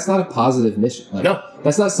 And like that's not a positive mission. Like, No.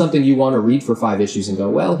 that's not something you want to read for 5 issues and go,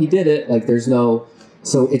 well, he did it. Like there's no.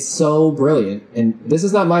 So it's so brilliant, and this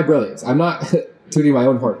is not my brilliance. I'm not tooting my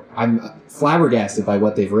own horn. I'm flabbergasted by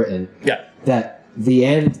what they've written. Yeah. That the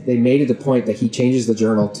end, they made it a point that he changes the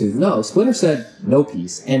journal to no. Splinter said no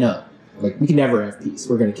peace, N-O. Like we can never have peace.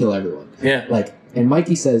 We're going to kill everyone. Yeah. Like, and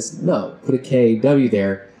Mikey says no. Put a K-W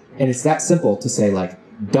there, and it's that simple to say like,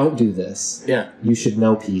 don't do this. Yeah. You should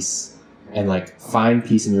know peace and like find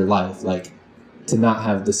peace in your life. Like to not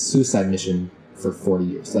have the suicide mission for 40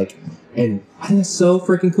 years. Like, and I think that's so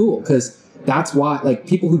freaking cool because that's why like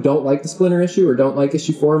people who don't like the Splinter issue or don't like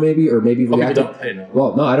issue 4 maybe or maybe Oh, people reacted. don't. I didn't know.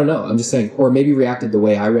 Well, no, I don't know. I'm just saying, or maybe reacted the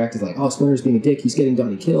way I reacted, like, oh, Splinter's being a dick. He's getting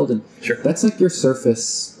Donnie killed, and Sure. that's like your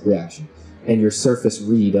surface reaction and your surface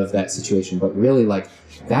read of that situation. But really, like,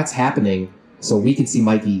 that's happening so we can see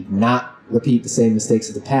Mikey not repeat the same mistakes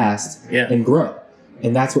of the past Yeah. and grow.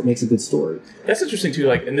 And that's what makes a good story. That's interesting too.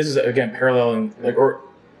 Like, and this is again paralleling like or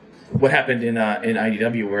what happened in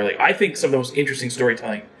IDW, where like I think some of the most interesting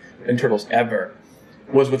storytelling in Turtles ever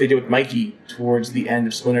was what they did with Mikey towards the end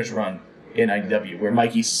of Splinter's run in IDW, where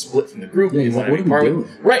Mikey split from the group. Yeah, He he's like, wanted to what be are we part with-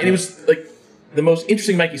 doing? Right, and it was like the most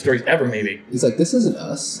interesting Mikey stories ever, maybe. He's like, this isn't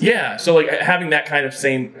us. Yeah, so like having that kind of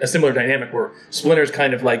a similar dynamic where Splinter's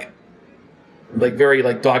kind of like very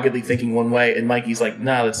like doggedly thinking one way, and Mikey's like,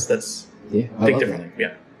 nah, let's Yeah, I think love differently. that.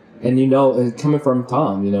 Yeah, And you know, coming from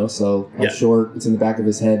Tom, you know, so I'm Yeah. sure it's in the back of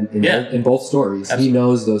his head in, Yeah. in both stories. Absolutely. He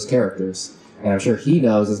knows those characters. And I'm sure he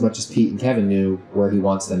knows as much as Pete and Kevin knew where he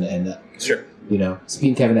wants them to end up. sure. You know, so Pete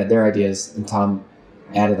and Kevin had their ideas, and Tom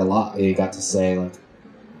added a lot. He got to say, like,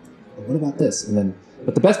 what about this? And then,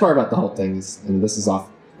 but the best part about the whole thing is, and this is off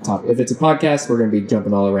topic. If it's a podcast, we're going to be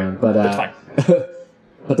jumping all around. But That's fine.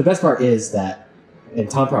 but the best part is that, and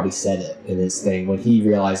Tom probably said it in his thing when he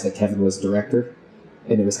realized that Kevin was director,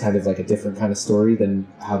 and it was kind of like a different kind of story than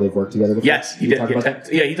how they've worked together before. Yes, he You did. talk about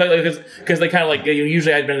that? Yeah, he talked because they kind of like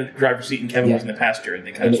usually I'd been in the driver's seat and Kevin Yeah. was in the passenger, and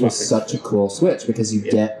they kind And of it was swapped such a cool switch because you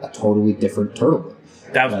get a totally different turtle book.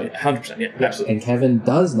 it. That was Right. 100%. Yeah, absolutely. And Kevin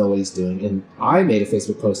does know what he's doing. And I made a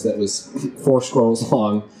Facebook post that was 4 scrolls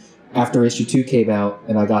long after issue 2 came out,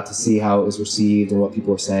 and I got to see how it was received and what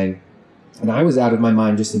people were saying. And I was out of my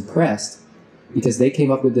mind just impressed because they came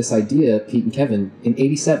up with this idea, Pete and Kevin, in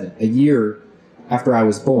 87, a year after I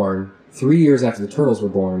was born, 3 years after the Turtles were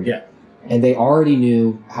born. Yeah. And they already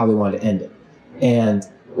knew how they wanted to end it. And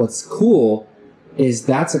what's cool is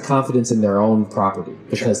that's a confidence in their own property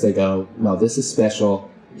because they go, no, this is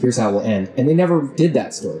special. Here's how it will end. And they never did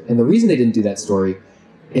that story. And the reason they didn't do that story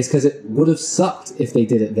is because it would have sucked if they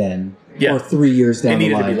did it then Yeah. or 3 years down the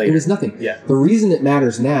needed to be line. later. It was nothing. Yeah. The reason it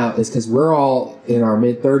matters now is because we're all in our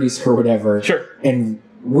mid-30s or whatever. Sure. And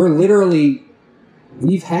we're literally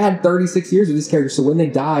we've had 36 years with these characters, so when they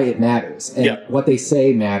die, it matters. And what they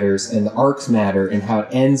say matters, and the arcs matter, and how it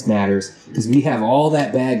ends matters, because we have all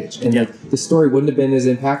that baggage. And like, the story wouldn't have been as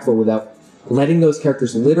impactful without letting those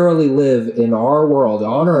characters literally live in our world,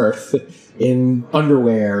 on Earth, in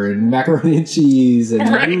underwear, and macaroni and cheese, and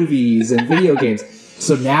movies, and video games.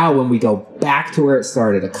 So now when we go back to where it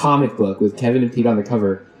started, a comic book with Kevin and Pete on the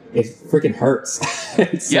cover, it freaking hurts.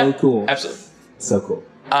 It's so cool. Absolutely. So cool.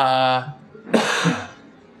 I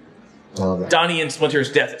love that. Donnie and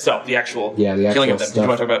Splinter's death itself, the actual actual killing of them. stuff. Did you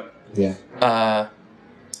want to talk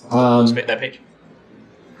about that page?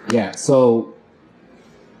 Yeah, so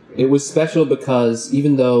it was special because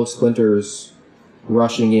even though Splinter's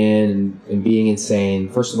rushing in and being insane,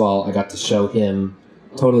 first of all, I got to show him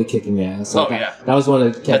totally kicking ass. Like that was one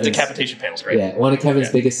of Kevin's... That decapitation panel's great. Yeah, one of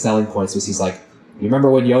Kevin's biggest selling points was he's like, you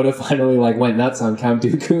remember when Yoda finally like went nuts on Count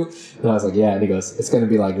Dooku? And I was like, yeah. And he goes, it's going to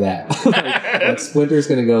be like that. like Splinter's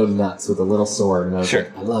going to go nuts with a little sword. And I was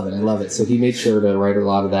like, I love it. So he made sure to write a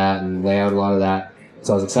lot of that and lay out a lot of that.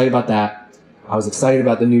 So I was excited about that. I was excited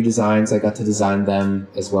about the new designs. I got to design them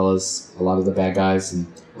as well as a lot of the bad guys. And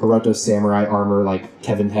Hiroto's samurai armor, like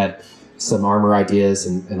Kevin had some armor ideas,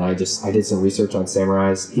 and I did some research on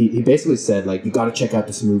samurais. He basically said, like, you got to check out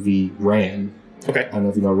this movie, Ran. Okay. I don't know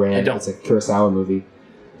if you know Ran. I don't. It's a Kurosawa movie,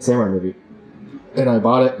 samurai movie. And I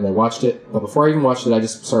bought it and I watched it. But before I even watched it, I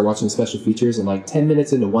just started watching the special features. And like 10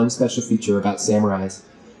 minutes into one special feature about samurais,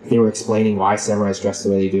 they were explaining why samurais dress the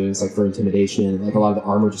way they do. It's like for intimidation. And like a lot of the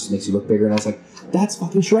armor just makes you look bigger. And I was like, that's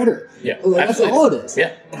fucking Shredder. Yeah. Like, that's all it is.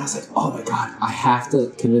 Yeah. And I was like, oh my God, I have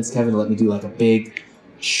to convince Kevin to let me do like a big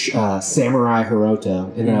samurai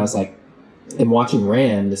Hiroto. And then I was like, in watching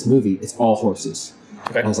Ran, this movie, it's all horses.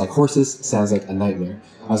 Okay. And I was like, horses sounds like a nightmare.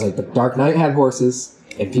 I was like, but Dark Knight had horses,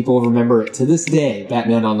 and people remember it to this day,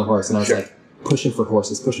 Batman on the horse. And I was like, pushing for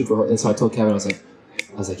horses. And so I told Kevin, I was like,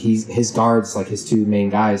 his guards, like his two main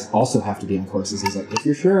guys, also have to be on horses. He's like, if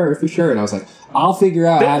you're sure. And I was like, I'll figure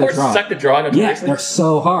out how to draw. Horses suck to draw. Yeah, they're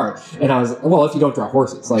so hard. And I was like, well, if you don't draw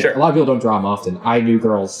horses, like a lot of people don't draw them often. I knew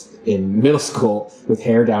girls in middle school with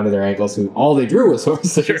hair down to their ankles who all they drew was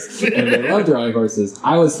horses, and they love drawing horses.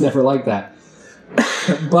 I was never like that.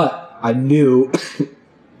 But I knew.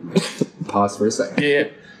 Pause for a second. Yeah.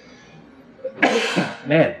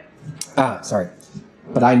 Man. Sorry.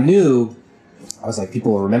 But I knew. I was like,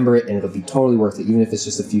 people will remember it, and it'll be totally worth it, even if it's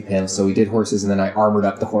just a few panels. So we did horses, and then I armored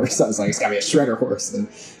up the horse. I was like, it's got to be a Shredder horse.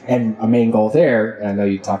 And a main goal there, and I know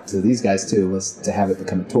you talked to these guys too, was to have it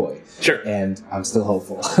become a toy. Sure. And I'm still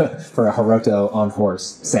hopeful for a Hiroto on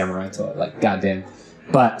horse samurai toy. Like, goddamn.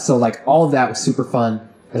 But so like all of that was super fun.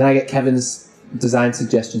 And then I get Kevin's design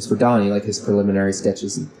suggestions for Donnie, like his preliminary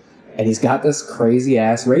sketches, and he's got this crazy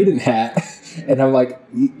ass Raiden hat. And I'm like,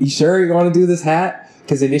 you sure you want to do this hat?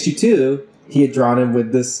 Because in issue 2, he had drawn him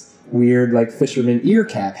with this weird like fisherman ear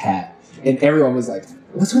cap hat, and everyone was like,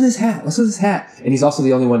 what's with his hat? And he's also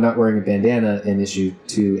the only one not wearing a bandana in issue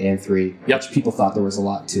 2 and 3, which people thought there was a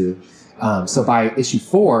lot too. So by issue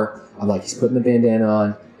 4, I'm like, he's putting the bandana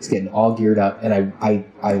on, he's getting all geared up, and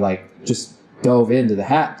I like just dove into the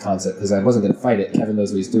hat concept because I wasn't going to fight it. Kevin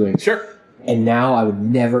knows what he's doing. Sure. And now I would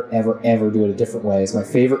never, ever, ever do it a different way. It's my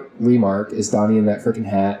favorite remark is Donnie in that freaking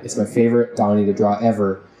hat. It's my favorite Donnie to draw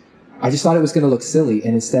ever. I just thought it was going to look silly,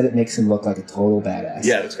 and instead it makes him look like a total badass.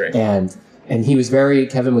 Yeah, that's great. And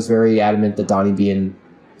Kevin was very adamant that Donnie be in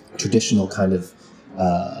traditional kind of,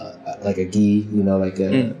 like a gi, like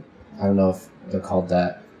a, I don't know if they're called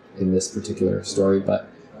that in this particular story, but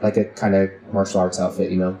like a kind of martial arts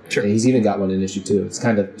outfit, Sure. And he's even got one in issue 2. It's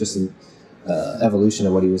kind of just an evolution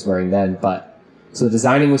of what he was wearing then, but so the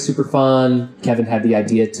designing was super fun. Kevin had the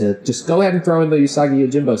idea to just go ahead and throw in the Usagi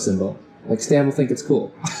Yojimbo symbol. Like, Stan will think it's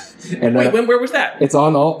cool. And wait, where was that? It's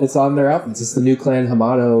on their outfits. It's the new clan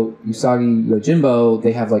Hamato, Usagi Yojimbo.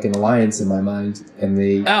 They have like an alliance in my mind, and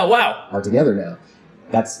they are together now.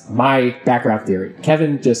 That's my background theory.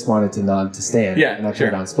 Kevin just wanted to nod to Stan. Yeah, and I put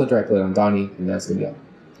it on Splinter, I put it on Donnie, and that's going to be on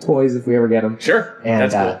toys if we ever get them. Sure, and,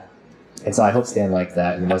 that's cool. And so I hope Stan liked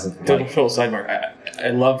that and wasn't total sidebar. I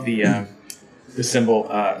love the symbol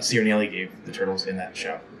Ciarnelli gave the turtles in that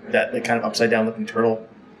show. That kind of upside down looking turtle.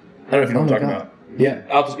 I don't know if you know what I'm talking about.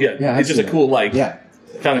 Yeah. It's just a cool Found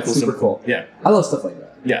a cool super symbol. Cool. Yeah. I love stuff like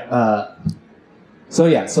that. Yeah.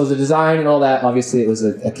 So the design and all that. Obviously, it was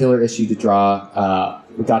a killer issue to draw.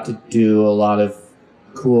 We got to do a lot of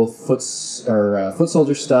cool foot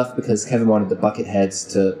soldier stuff because Kevin wanted the bucket heads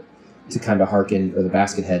to kind of harken, or the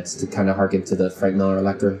basket heads to kind of harken to the Frank Miller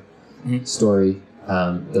Electra story.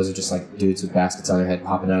 Those are just like dudes with baskets on their head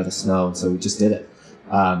popping out of the snow, and so we just did it.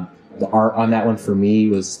 The art on that one for me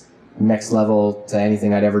was next level to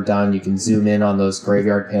anything I'd ever done. You can zoom in on those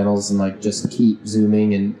graveyard panels and like just keep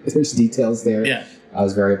zooming, and there's details there. Yeah. I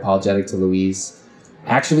was very apologetic to Louise.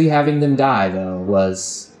 Actually having them die though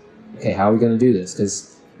was, okay, how are we going to do this?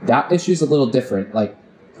 Because that issue's a little different. Like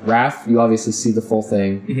Raph, you obviously see the full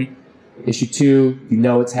thing. Mm-hmm. Issue 2, you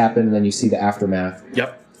know it's happened, and then you see the aftermath.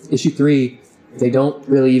 Yep. Issue 3, they don't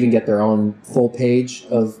really even get their own full page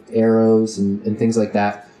of arrows and things like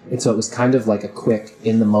that. And so it was kind of like a quick,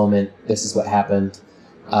 in the moment, this is what happened.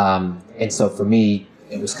 And so for me,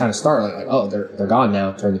 it was kind of startling, like, oh, they're gone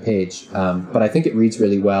now, turn the page. But I think it reads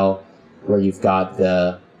really well, where you've got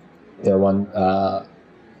the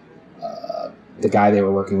guy they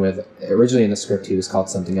were working with. Originally in the script, he was called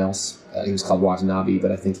something else. He was called Watanabe,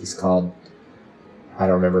 but I think he's called, I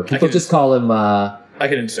don't remember. People just call him... I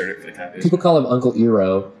can insert it for the copies. People call him Uncle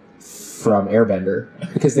Iroh from Airbender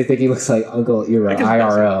because they think he looks like Uncle Iroh,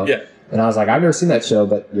 IRO. Yeah. And I was like, I've never seen that show,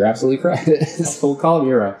 but you're absolutely correct. So we'll call him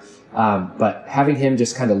Iroh. But having him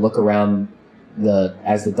just kind of look around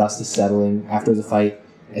as the dust is settling after the fight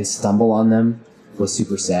and stumble on them was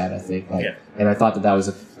super sad, I think. Yeah. And I thought that was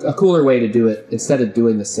a cooler way to do it instead of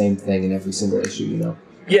doing the same thing in every single issue, you know?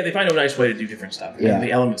 Yeah, they find a nice way to do different stuff. Yeah. And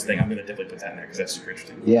the elements thing, I'm going to definitely put that in there because that's super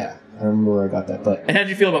interesting. Yeah, I remember where I got that. But And how did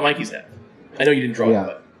you feel about Mikey's head? I know you didn't draw Yeah.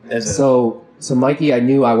 it, but as a... So Mikey, I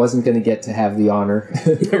knew I wasn't going to get to have the honor.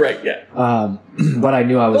 Right, yeah. But I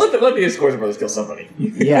knew I was... Let the Scorza brothers kill somebody.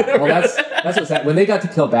 Yeah, well, that's what's happening. When they got to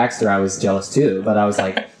kill Baxter, I was jealous too. But I was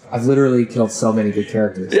like, I've literally killed so many good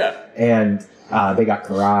characters. Yeah. And they got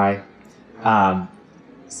Karai,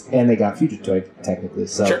 and they got Fugitoid technically.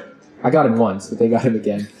 So Sure. I got him once, but they got him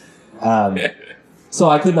again. So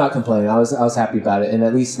I could not complain. I was happy about it. And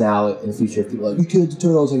at least now in the future, if people are like, you killed the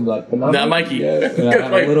turtles, and like, but Not Mikey. Yeah, and I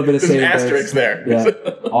have a little bit of There's an saving asterisk grace. there.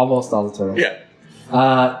 Yeah, almost all the turtles. Yeah.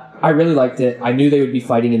 I really liked it. I knew they would be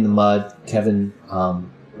fighting in the mud. Kevin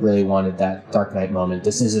really wanted that Dark Knight moment.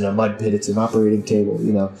 This isn't a mud pit; it's an operating table,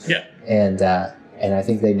 you know. Yeah. And I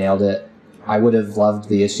think they nailed it. I would have loved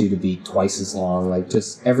the issue to be twice as long. Like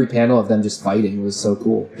just every panel of them just fighting was so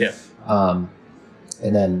cool. Yeah.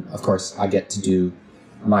 And then of course I get to do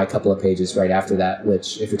my couple of pages right after that.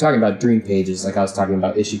 Which, if you're talking about dream pages, like I was talking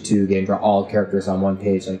about issue 2, getting draw all characters on one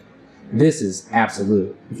page, like. This is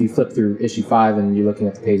absolute. If you flip through issue 5 and you're looking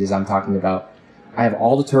at the pages I'm talking about, I have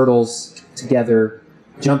all the turtles together,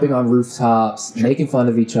 jumping on rooftops, making fun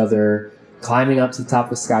of each other, climbing up to the top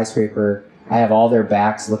of a skyscraper. I have all their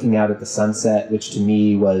backs looking out at the sunset, which to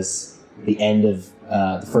me was the end of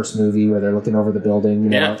the first movie where they're looking over the building, you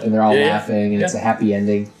know, and they're all laughing, and it's a happy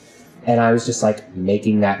ending. And I was just like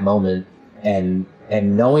making that moment and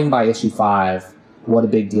knowing by issue 5 what a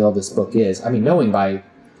big deal this book is. I mean, knowing by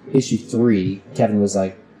issue 3, Kevin was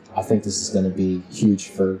like, I think this is going to be huge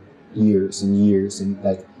for years and years. And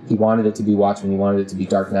like, he wanted it to be Watchmen, he wanted it to be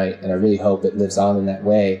Dark Knight, and I really hope it lives on in that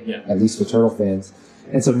way, at least for Turtle fans.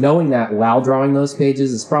 And so knowing that while drawing those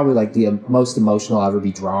pages is probably like the most emotional I'll ever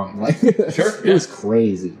be drawing. Like, Sure. It was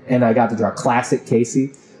crazy. And I got to draw classic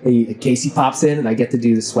Casey. Casey pops in, and I get to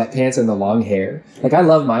do the sweatpants and the long hair. Like, I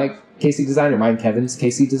love my Casey design, or mine Kevin's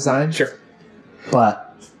Casey design. Sure.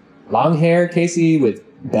 But long hair Casey with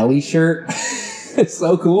belly shirt. It's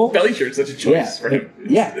so cool. Belly shirt's such a choice for him.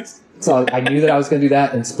 So I knew that I was going to do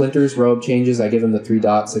that. And Splinter's robe changes. I give him the 3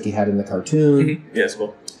 dots like he had in the cartoon. Mm-hmm. Yeah, it's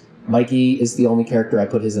cool. Mikey is the only character I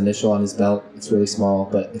put his initial on his belt. It's really small,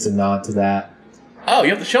 but it's a nod to that. Oh, you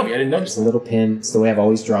have to show me. I didn't notice. It's a little pin. It's the way I've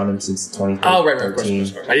always drawn him since 2013. Oh, right, of course.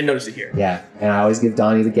 I didn't notice it here. Yeah, and I always give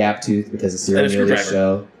Donnie the gap tooth because it's the earliest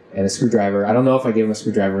show. And a screwdriver. I don't know if I gave him a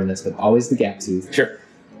screwdriver in this, but always the gap tooth. Sure.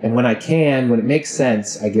 And when it makes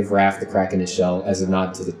sense, I give Raph the crack in his shell as a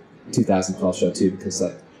nod to the 2012 show too, because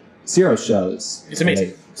like Zero shows, it's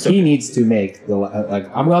amazing. He needs to make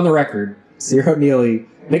I'm on the record.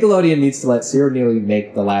 Nickelodeon needs to let Ciro Neely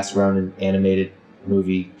make the last Ronin animated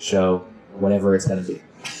movie show, whatever it's going to be,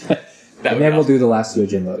 and then we'll do the last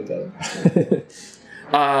Yojimbo together.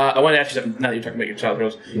 I want to ask you something now that you're talking about your child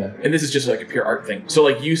turtles. Yeah. And this is just like a pure art thing. So,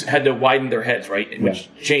 like, you had to widen their heads, right? Which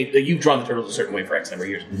changed. Like, you've drawn the turtles a certain way for X number of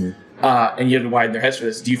years. Mm-hmm. And you had to widen their heads for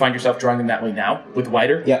this. Do you find yourself drawing them that way now, with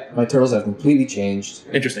wider? Yeah, my turtles have completely changed.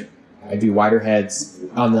 Interesting. I do wider heads.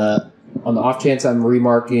 On the off chance I'm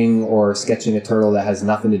remarking or sketching a turtle that has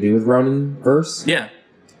nothing to do with Ronin verse. Yeah.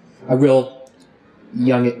 I will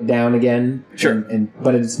young it down again. Sure.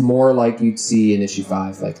 But it's more like you'd see in issue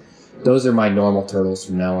 5. Like, those are my normal turtles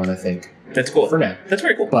from now on, I think. That's cool. For now. That's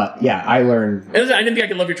very cool. But, yeah, I learned... I didn't think I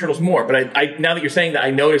could love your turtles more, but I now that you're saying that, I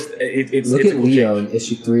noticed it's... Look it's at Leo in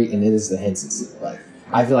issue 3, and it is the hints. It's like,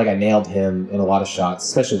 I feel like I nailed him in a lot of shots,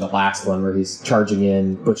 especially the last one where he's charging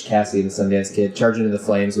in Butch Cassidy and the Sundance Kid, charging into the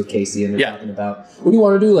flames with Casey, and they're talking about, what do you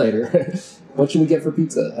want to do later? What should we get for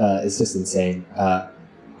pizza? It's just insane.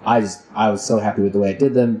 I was so happy with the way I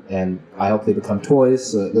did them, and I hope they become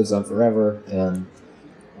toys so it lives on forever. And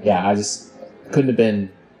yeah, I just couldn't have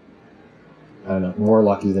been, I don't know, more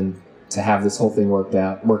lucky than to have this whole thing work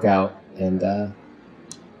out, and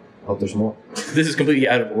hope there's more. This is completely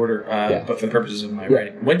out of order, but for the purposes of my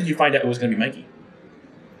writing. When did you find out it was going to be Mikey?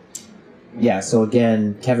 Yeah, so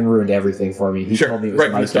again, Kevin ruined everything for me. He told me it was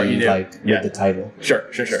right Mikey, from the start, with the title. Sure.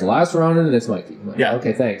 It's the last Ronin, and it's Mikey. I'm like,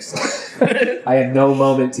 okay, thanks. I had no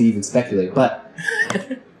moment to even speculate. But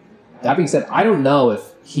that being said, I don't know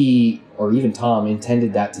if he or even Tom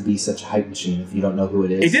intended that to be such a hype machine if you don't know who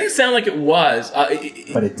it is. It didn't sound like it was. But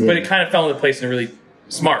it did. But it kind of fell into place in a really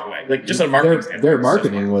smart way. Like, just on a marketing standpoint. Their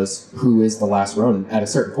marketing was who is the last Ronin at a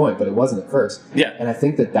certain point, but it wasn't at first. Yeah. And I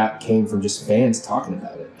think that came from just fans talking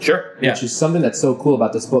about it. Sure. Yeah. Which is something that's so cool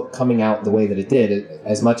about this book coming out the way that it did.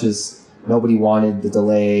 As much as nobody wanted the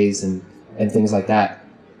delays and things like that,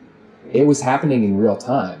 it was happening in real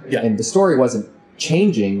time. Yeah. And the story wasn't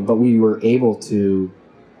changing, but we were able to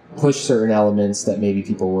push certain elements that maybe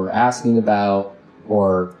people were asking about,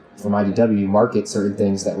 or from IDW, market certain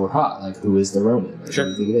things that were hot, like who is the Ronin? Like, sure.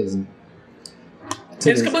 Who do you think it is? And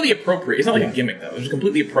it's completely appropriate. It's not like a gimmick, though. It's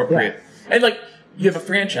completely appropriate. Yeah. And, like, you have a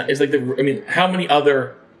franchise. It's like how many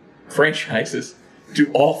other franchises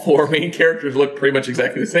do all four main characters look pretty much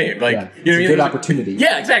exactly the same? Like, you know what I mean? Good opportunity.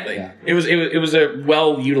 Yeah, exactly. Yeah. It was a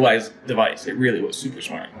well-utilized device. It really was super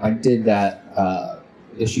smart. I did that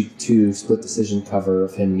issue 2 split decision cover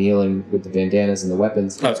of him kneeling with the bandanas and the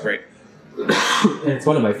weapons. Oh, that's great. And it's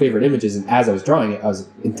one of my favorite images, and as I was drawing it, I was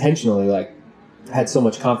intentionally had so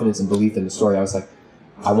much confidence and belief in the story. I was like,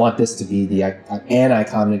 I want this to be an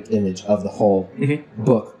iconic image of the whole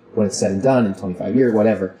book when it's said and done in 25 years,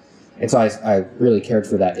 whatever. And so I really cared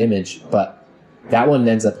for that image, but that one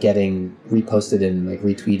ends up getting reposted and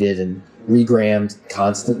retweeted and regrammed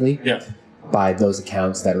constantly by those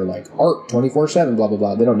accounts that are like art 24/7, blah blah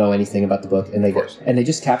blah. They don't know anything about the book, and they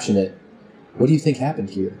just caption it, "What do you think happened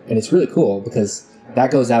here?" And it's really cool because that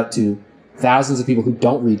goes out to thousands of people who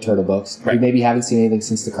don't read Turtle books, who maybe haven't seen anything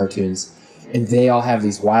since the cartoons, and they all have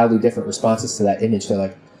these wildly different responses to that image. They're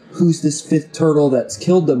like, who's this fifth turtle that's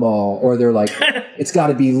killed them all? Or they're like, it's got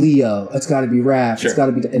to be Leo, it's got to be Raph, it's got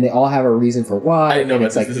to be, and they all have a reason for why. I didn't know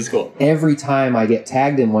about this. This is cool. Every time I get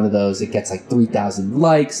tagged in one of those, it gets 3,000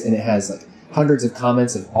 likes, and it has hundreds of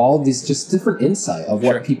comments of all these just different insight of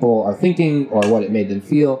what people are thinking or what it made them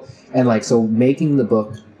feel. And so making the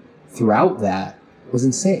book throughout that was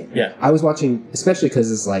insane. Yeah. I was watching, especially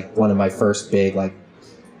because it's one of my first big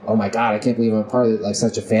oh my god, I can't believe I'm part of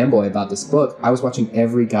such a fanboy about this book. I was watching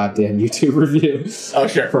every goddamn YouTube review. Oh,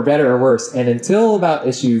 sure. For better or worse. And until about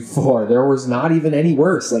issue 4, there was not even any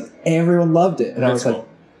worse. Everyone loved it. And I was cool.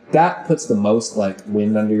 that puts the most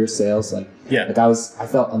wind under your sails. I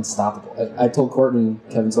felt unstoppable. I told Courtney,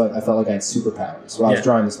 Kevin's wife, I felt like I had superpowers while I was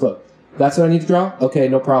drawing this book. That's what I need to draw? Okay,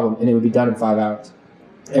 no problem. And it would be done in 5 hours.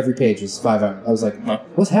 Every page was 5 hours. I was like,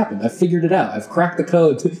 what's happened? I figured it out. I've cracked the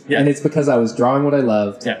code. And it's because I was drawing what I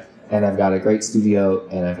loved. Yeah. And I've got a great studio,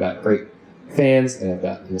 and I've got great fans, and I've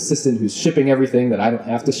got an assistant who's shipping everything that I don't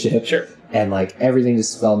have to ship. Sure. And everything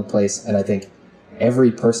just fell into place. And I think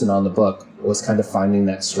every person on the book was kind of finding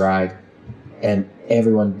that stride, and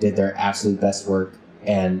everyone did their absolute best work.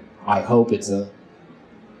 And I hope it's a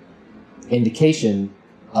indication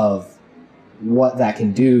of what that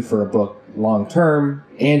can do for a book long term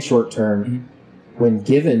and short term when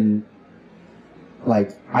given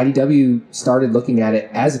IDW started looking at it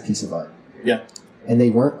as a piece of art. Yeah. And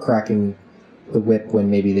they weren't cracking the whip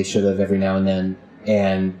when maybe they should have every now and then.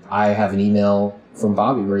 And I have an email from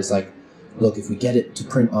Bobby where he's like, look, if we get it to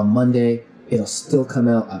print on Monday, it'll still come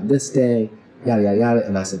out on this day, yada, yada, yada.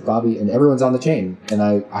 And I said, Bobby, and everyone's on the chain. And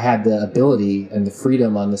I had the ability and the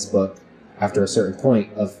freedom on this book after a certain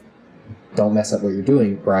point of don't mess up what you're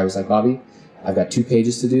doing, where I was like, Bobby, I've got 2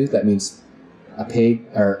 pages to do. That means a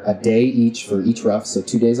day each for each rough, so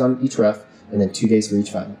 2 days on each rough, and then 2 days for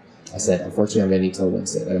each final. I said, unfortunately, I'm going to need till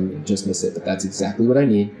Wednesday. I'm going to just miss it, but that's exactly what I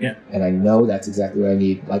need. Yeah. And I know that's exactly what I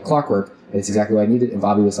need, like clockwork, and it's exactly what I needed. And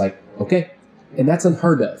Bobby was like, okay. And that's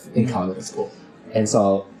unheard of in comics. That's cool. And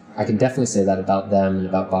so I can definitely say that about them and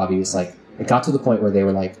about Bobby. It's it got to the point where they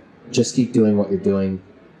were like, just keep doing what you're doing.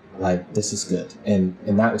 This is good. And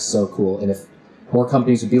that was so cool. And if more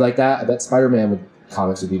companies would be like that, I bet Spider-Man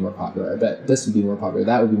comics would be more popular. I bet this would be more popular.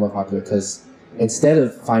 That would be more popular because instead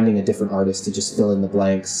of finding a different artist to just fill in the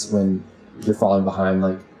blanks when you're falling behind,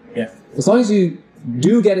 as long as you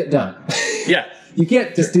do get it done. Yeah. you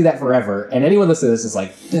can't just do that forever. And anyone listening to this is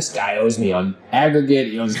like, this guy owes me on aggregate,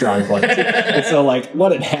 he owes drawing points. And so, like,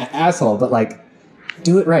 what an asshole. But, like,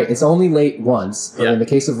 do it right. It's only late once. Or in the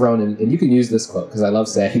case of Ronin, and you can use this quote because I love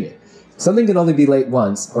saying it. Something can only be late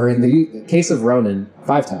once, or in the case of Ronin,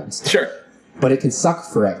 5 times. Sure. But it can suck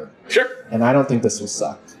forever. Sure. And I don't think this will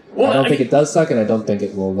suck. Well, I don't think it does suck, and I don't think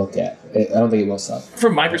it will I don't think it will suck.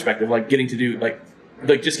 From my perspective, like getting to do like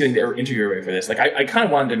just getting the interview ready for this, like I kind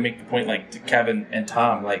of wanted to make the point, like to Kevin and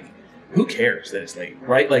Tom, like who cares that it's late,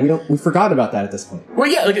 right? Like we forgot about that at this point. Well,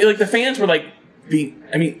 yeah, like the fans were like being.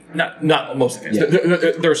 I mean, not most of the fans.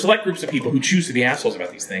 Yeah. There are select groups of people who choose to be assholes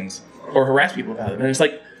about these things or harass people about it, and it's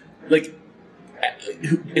like.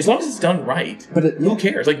 As long as it's done right, who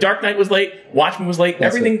cares? Like Dark Knight was late, Watchmen was late.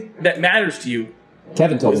 Everything that matters to you.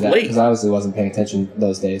 Kevin told me that late. because I obviously wasn't paying attention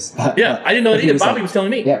those days. Yeah, I didn't know that either. Bobby was telling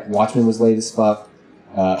me. Yeah, Watchmen was late as fuck.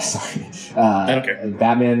 Sorry. I don't care.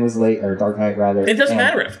 Batman was late, or Dark Knight rather. It doesn't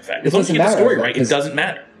matter after the fact. As long as you get the story right, it doesn't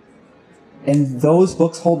matter. And those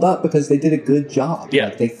books hold up because they did a good job. Yeah.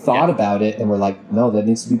 Like, they thought about it and were like, no, that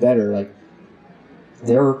needs to be better. Like,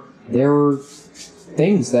 there were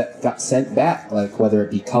things that got sent back, like whether it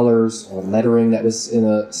be colors or lettering that was in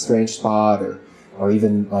a strange spot, or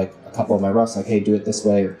even like a couple of my roughs, like, hey, do it this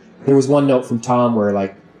way. Or there was one note from Tom where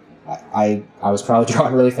like I was probably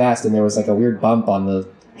drawing really fast and there was like a weird bump on the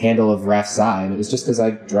handle of Raph's eye, and it was just because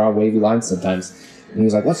I draw wavy lines sometimes. And he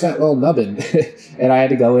was like, what's that little nubbin? And I had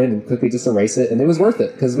to go in and quickly just erase it, and it was worth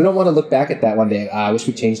it because we don't want to look back at that one day. I wish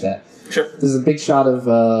we changed that. Sure. There's a big shot of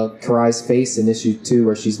Karai's face in issue 2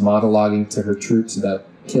 where she's monologuing to her troops about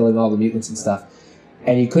killing all the mutants and stuff.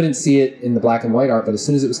 And you couldn't see it in the black and white art, but as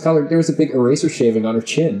soon as it was colored, there was a big eraser shaving on her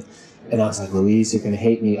chin. And I was like, Louise, you're going to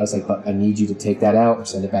hate me. I was like, but I need you to take that out or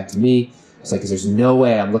send it back to me. I was like, because there's no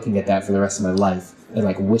way I'm looking at that for the rest of my life and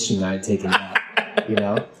like wishing I had taken it out, you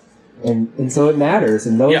know? And so it matters.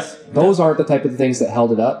 And those aren't the type of things that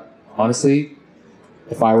held it up. Honestly,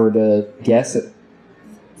 if I were to guess at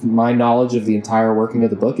my knowledge of the entire working of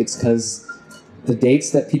the book, it's because the dates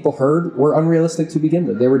that people heard were unrealistic to begin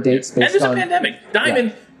with. There were dates based on... And there's a pandemic.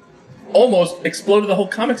 Diamond almost exploded the whole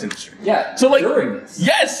comics industry. Yeah. So like... During this.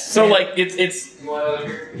 Yes! So like, it's...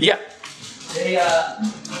 Yeah.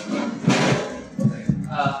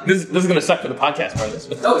 This is going to suck for the podcast part of this.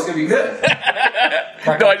 No, it's going to be good.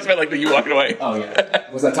 No, I just meant like you walking away. Oh,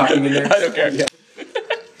 yeah. Was that talking in there? I don't care. Yeah.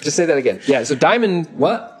 Just say that again. Yeah, so Diamond...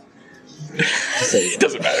 What? Just say it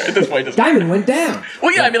doesn't matter. At this point, it doesn't Diamond went down.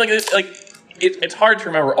 Well, yeah, I mean, it's hard to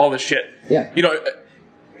remember all this shit. Yeah. You know,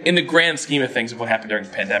 in the grand scheme of things of what happened during the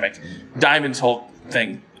pandemic, Diamond's whole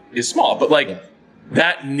thing is small, but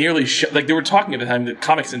that nearly they were talking at the time the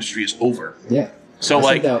comics industry is over. Yeah. So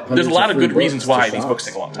there's a lot of good reasons why these books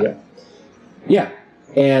take a long time. Yeah.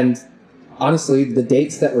 And honestly, the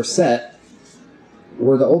dates that were set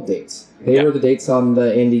were the old dates. They were the dates on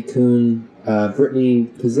the Andy Kuhn, Brittany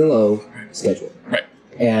Pizzillo schedule. Right.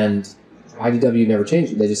 And IDW never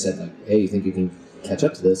changed it. They just said, like, hey, you think you can catch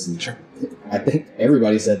up to this? And sure. I think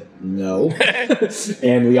everybody said no.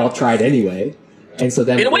 And we all tried anyway. And so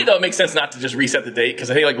then... In a way, though, it makes sense not to just reset the date, because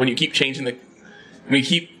I think when you keep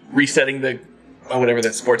resetting the... whatever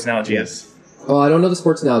that sports analogy is. Well, I don't know the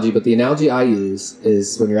sports analogy, but the analogy I use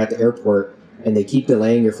is when you're at the airport and they keep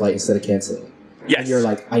delaying your flight instead of canceling. Yes. And you're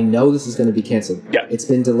like, I know this is going to be canceled. Yeah. It's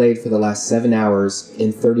been delayed for the last 7 hours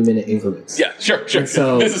in 30-minute increments. Yeah, sure. And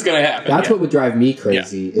so this is going to happen. That's what would drive me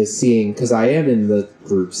crazy is seeing, because I am in the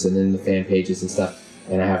groups and in the fan pages and stuff,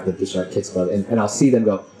 and I have the Bisharp Kids Club, and I'll see them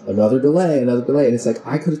go, another delay. And it's like,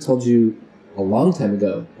 I could have told you a long time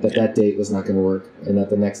ago that that date was not going to work and that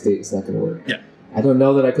the next date is not going to work. Yeah. I don't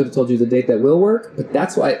know that I could have told you the date that will work, but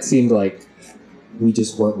that's why it seemed like we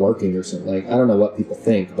just weren't working or something. Like, I don't know what people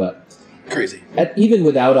think, but... Crazy. Even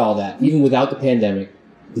without all that, even without the pandemic,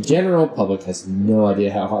 the general public has no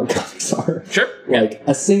idea how hard comics are. Sure. Like,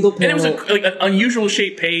 a single panel... And it was an unusual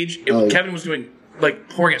shaped page. Kevin was doing,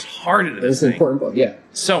 pouring his heart into this It was an important book, yeah.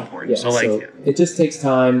 So important. Yeah, so it just takes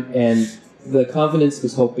time, and the confidence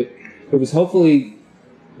was hopefully...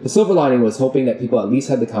 The silver lining was hoping that people at least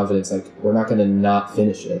had the confidence, like, we're not going to not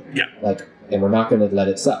finish it. Yeah. And we're not going to let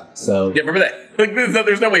it suck. So yeah, remember that?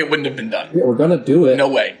 There's no way it wouldn't have been done. Yeah, we're going to do it. No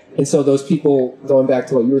way. And so those people, going back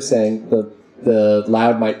to what you were saying, the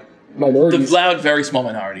loud minorities... The loud, very small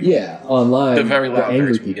minority. Yeah, online. The very loud, the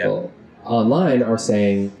angry people online are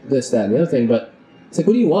saying this, that, and the other thing, but it's like,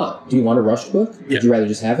 what do you want? Do you want a rushed book? Yeah. Would you rather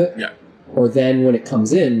just have it? Yeah. Or then when it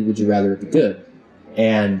comes in, would you rather it be good?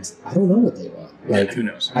 And I don't know what they want. Like, who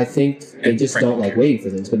knows? I think they just don't like waiting for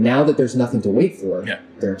things. But now that there's nothing to wait for,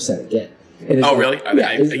 they're upset again. Oh, really?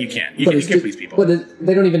 You can't. You can't please people. But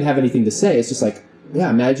they don't even have anything to say. It's just like,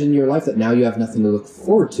 imagine your life that now you have nothing to look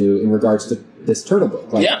forward to in regards to this turtle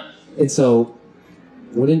book. Like, Yeah. And so,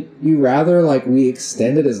 wouldn't you rather like we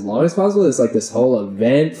extend it as long as possible? It's like this whole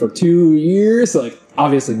event for 2 years. Like,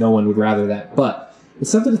 obviously, no one would rather that, but it's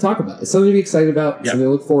something to talk about. It's something to be excited about. Yep. Something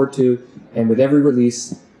to look forward to. And with every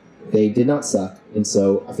release, they did not suck, and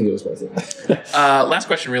so I think it was worth it. Last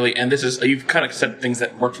question, really, and this is, you've kind of said things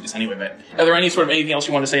that work for this anyway, but are there anything else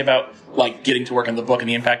you want to say about, like, getting to work on the book and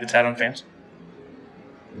the impact it's had on fans?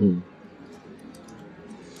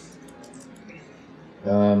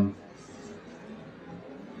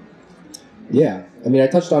 Yeah, I mean, I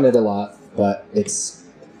touched on it a lot, but it's,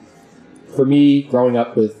 for me, growing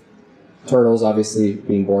up with Turtles, obviously,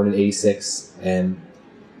 being born in 86, and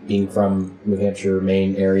being from New Hampshire,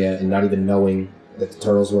 Maine area, and not even knowing that the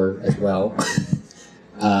Turtles were as well,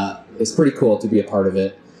 it's pretty cool to be a part of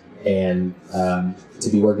it, and to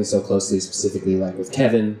be working so closely, specifically like with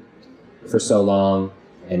Kevin for so long,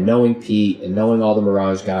 and knowing Pete, and knowing all the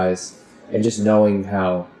Mirage guys, and just knowing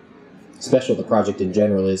how special the project in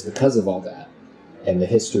general is because of all that, and the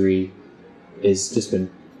history has just been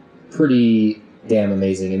pretty damn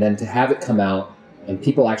amazing. And then to have it come out and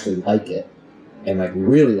people actually like it, and like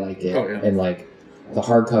really like it, and like the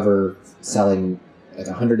hardcover selling like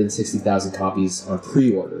 160,000 copies on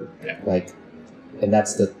pre-order, like, and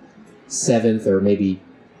that's the 7th or maybe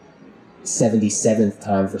 77th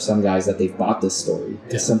time for some guys that they've bought this story,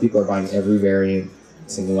 because some people are buying every variant,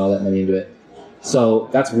 sinking all that money into it. So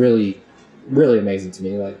that's really, really amazing to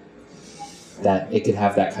me, like that it could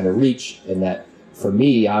have that kind of reach, and that for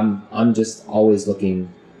me, I'm just always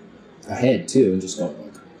looking ahead too, and just going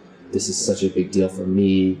like, this is such a big deal for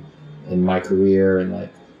me in my career, and like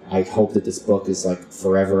I hope that this book is like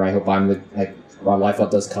forever. I hope I'm the, like, Rob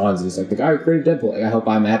Liefeld does cons, and he's like the guy who created Deadpool. Like, I hope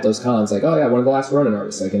I'm at those cons, like, oh yeah, one of the last Ronin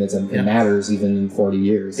artists, like, and it matters even in 40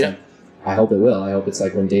 years. Yeah. Like, I hope it will. I hope it's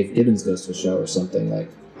like when Dave Gibbons goes to a show or something, like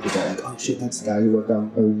people are like, oh shit, that's the guy who worked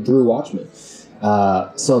on or drew Watchmen.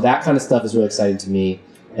 So that kind of stuff is really exciting to me,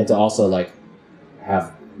 and to also like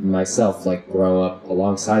have myself like grow up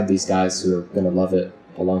alongside these guys who are going to love it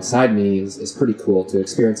alongside me is pretty cool, to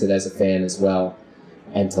experience it as a fan as well,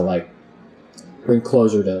 and to like bring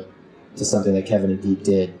closure to something that Kevin and Pete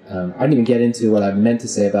did. I didn't even get into what I meant to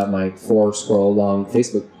say about my 4-scroll long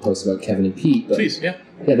Facebook post about Kevin and Pete, but Please, yeah,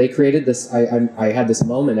 they created this. I had this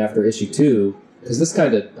moment after issue 2, because this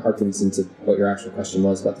kind of harkens into what your actual question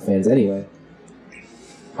was about the fans anyway.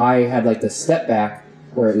 I had like the step back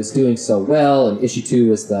where it was doing so well, and issue 2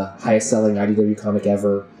 was the highest selling IDW comic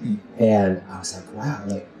ever, and I was like, wow,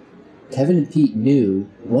 like Kevin and Pete knew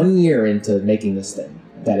 1 year into making this thing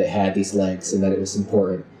that it had these legs and that it was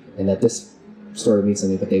important and that this story means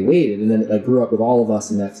something, but they waited, and then it like grew up with all of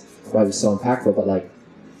us, and that's why it was so impactful. But like,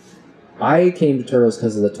 I came to Turtles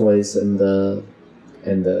because of the toys and the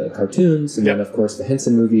cartoons, and then of course the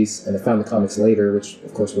Henson movies, and I found the comics later, which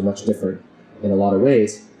of course were much different in a lot of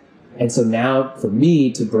ways. And so now for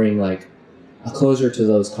me to bring like a closure to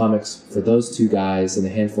those comics for those two guys and a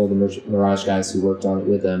handful of the Mirage guys who worked on it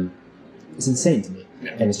with them is insane to me.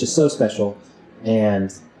 And it's just so special.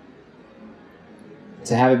 And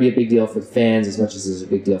to have it be a big deal for the fans as much as it's a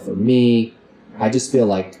big deal for me, I just feel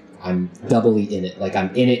like I'm doubly in it. Like,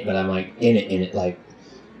 I'm in it, but I'm like in it. Like,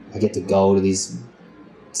 I get to go to these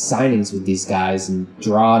signings with these guys and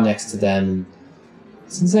draw next to them.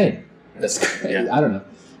 It's insane. I don't know.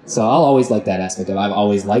 So I'll always like that aspect of it. I've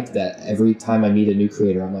always liked that. Every time I meet a new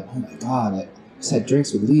creator, I'm like, oh my God, I just had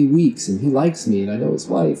drinks with Lee Weeks, and he likes me, and I know his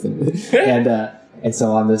wife. And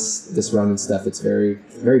so on this run and stuff, it's very,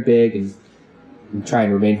 very big, and try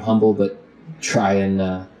and remain humble, but try and,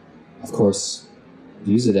 of course,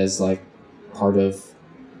 use it as like part of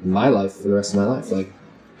my life for the rest of my life. Like,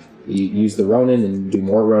 use the Ronin and do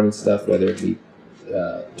more Ronin stuff, whether it be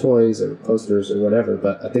toys or posters or whatever.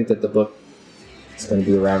 But I think that the book is going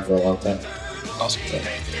to be around for a long time. Awesome. So, all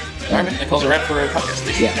right, man. That calls a wrap for our podcast.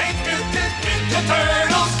 Yeah.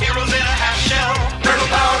 Turtles, heroes in a half shell. Turtle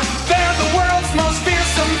power. They're the world's most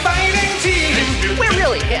fearsome fighting team. We're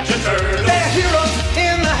really hip. They're heroes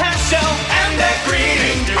in the half shell, and they're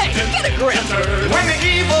green. Hey, get a grip. When the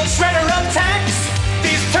evil shredder attacks,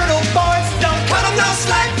 these turtle boys don't cut them no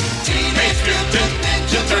slack. Teenage Mutant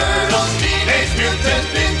Ninja Turtles. Teenage Mutant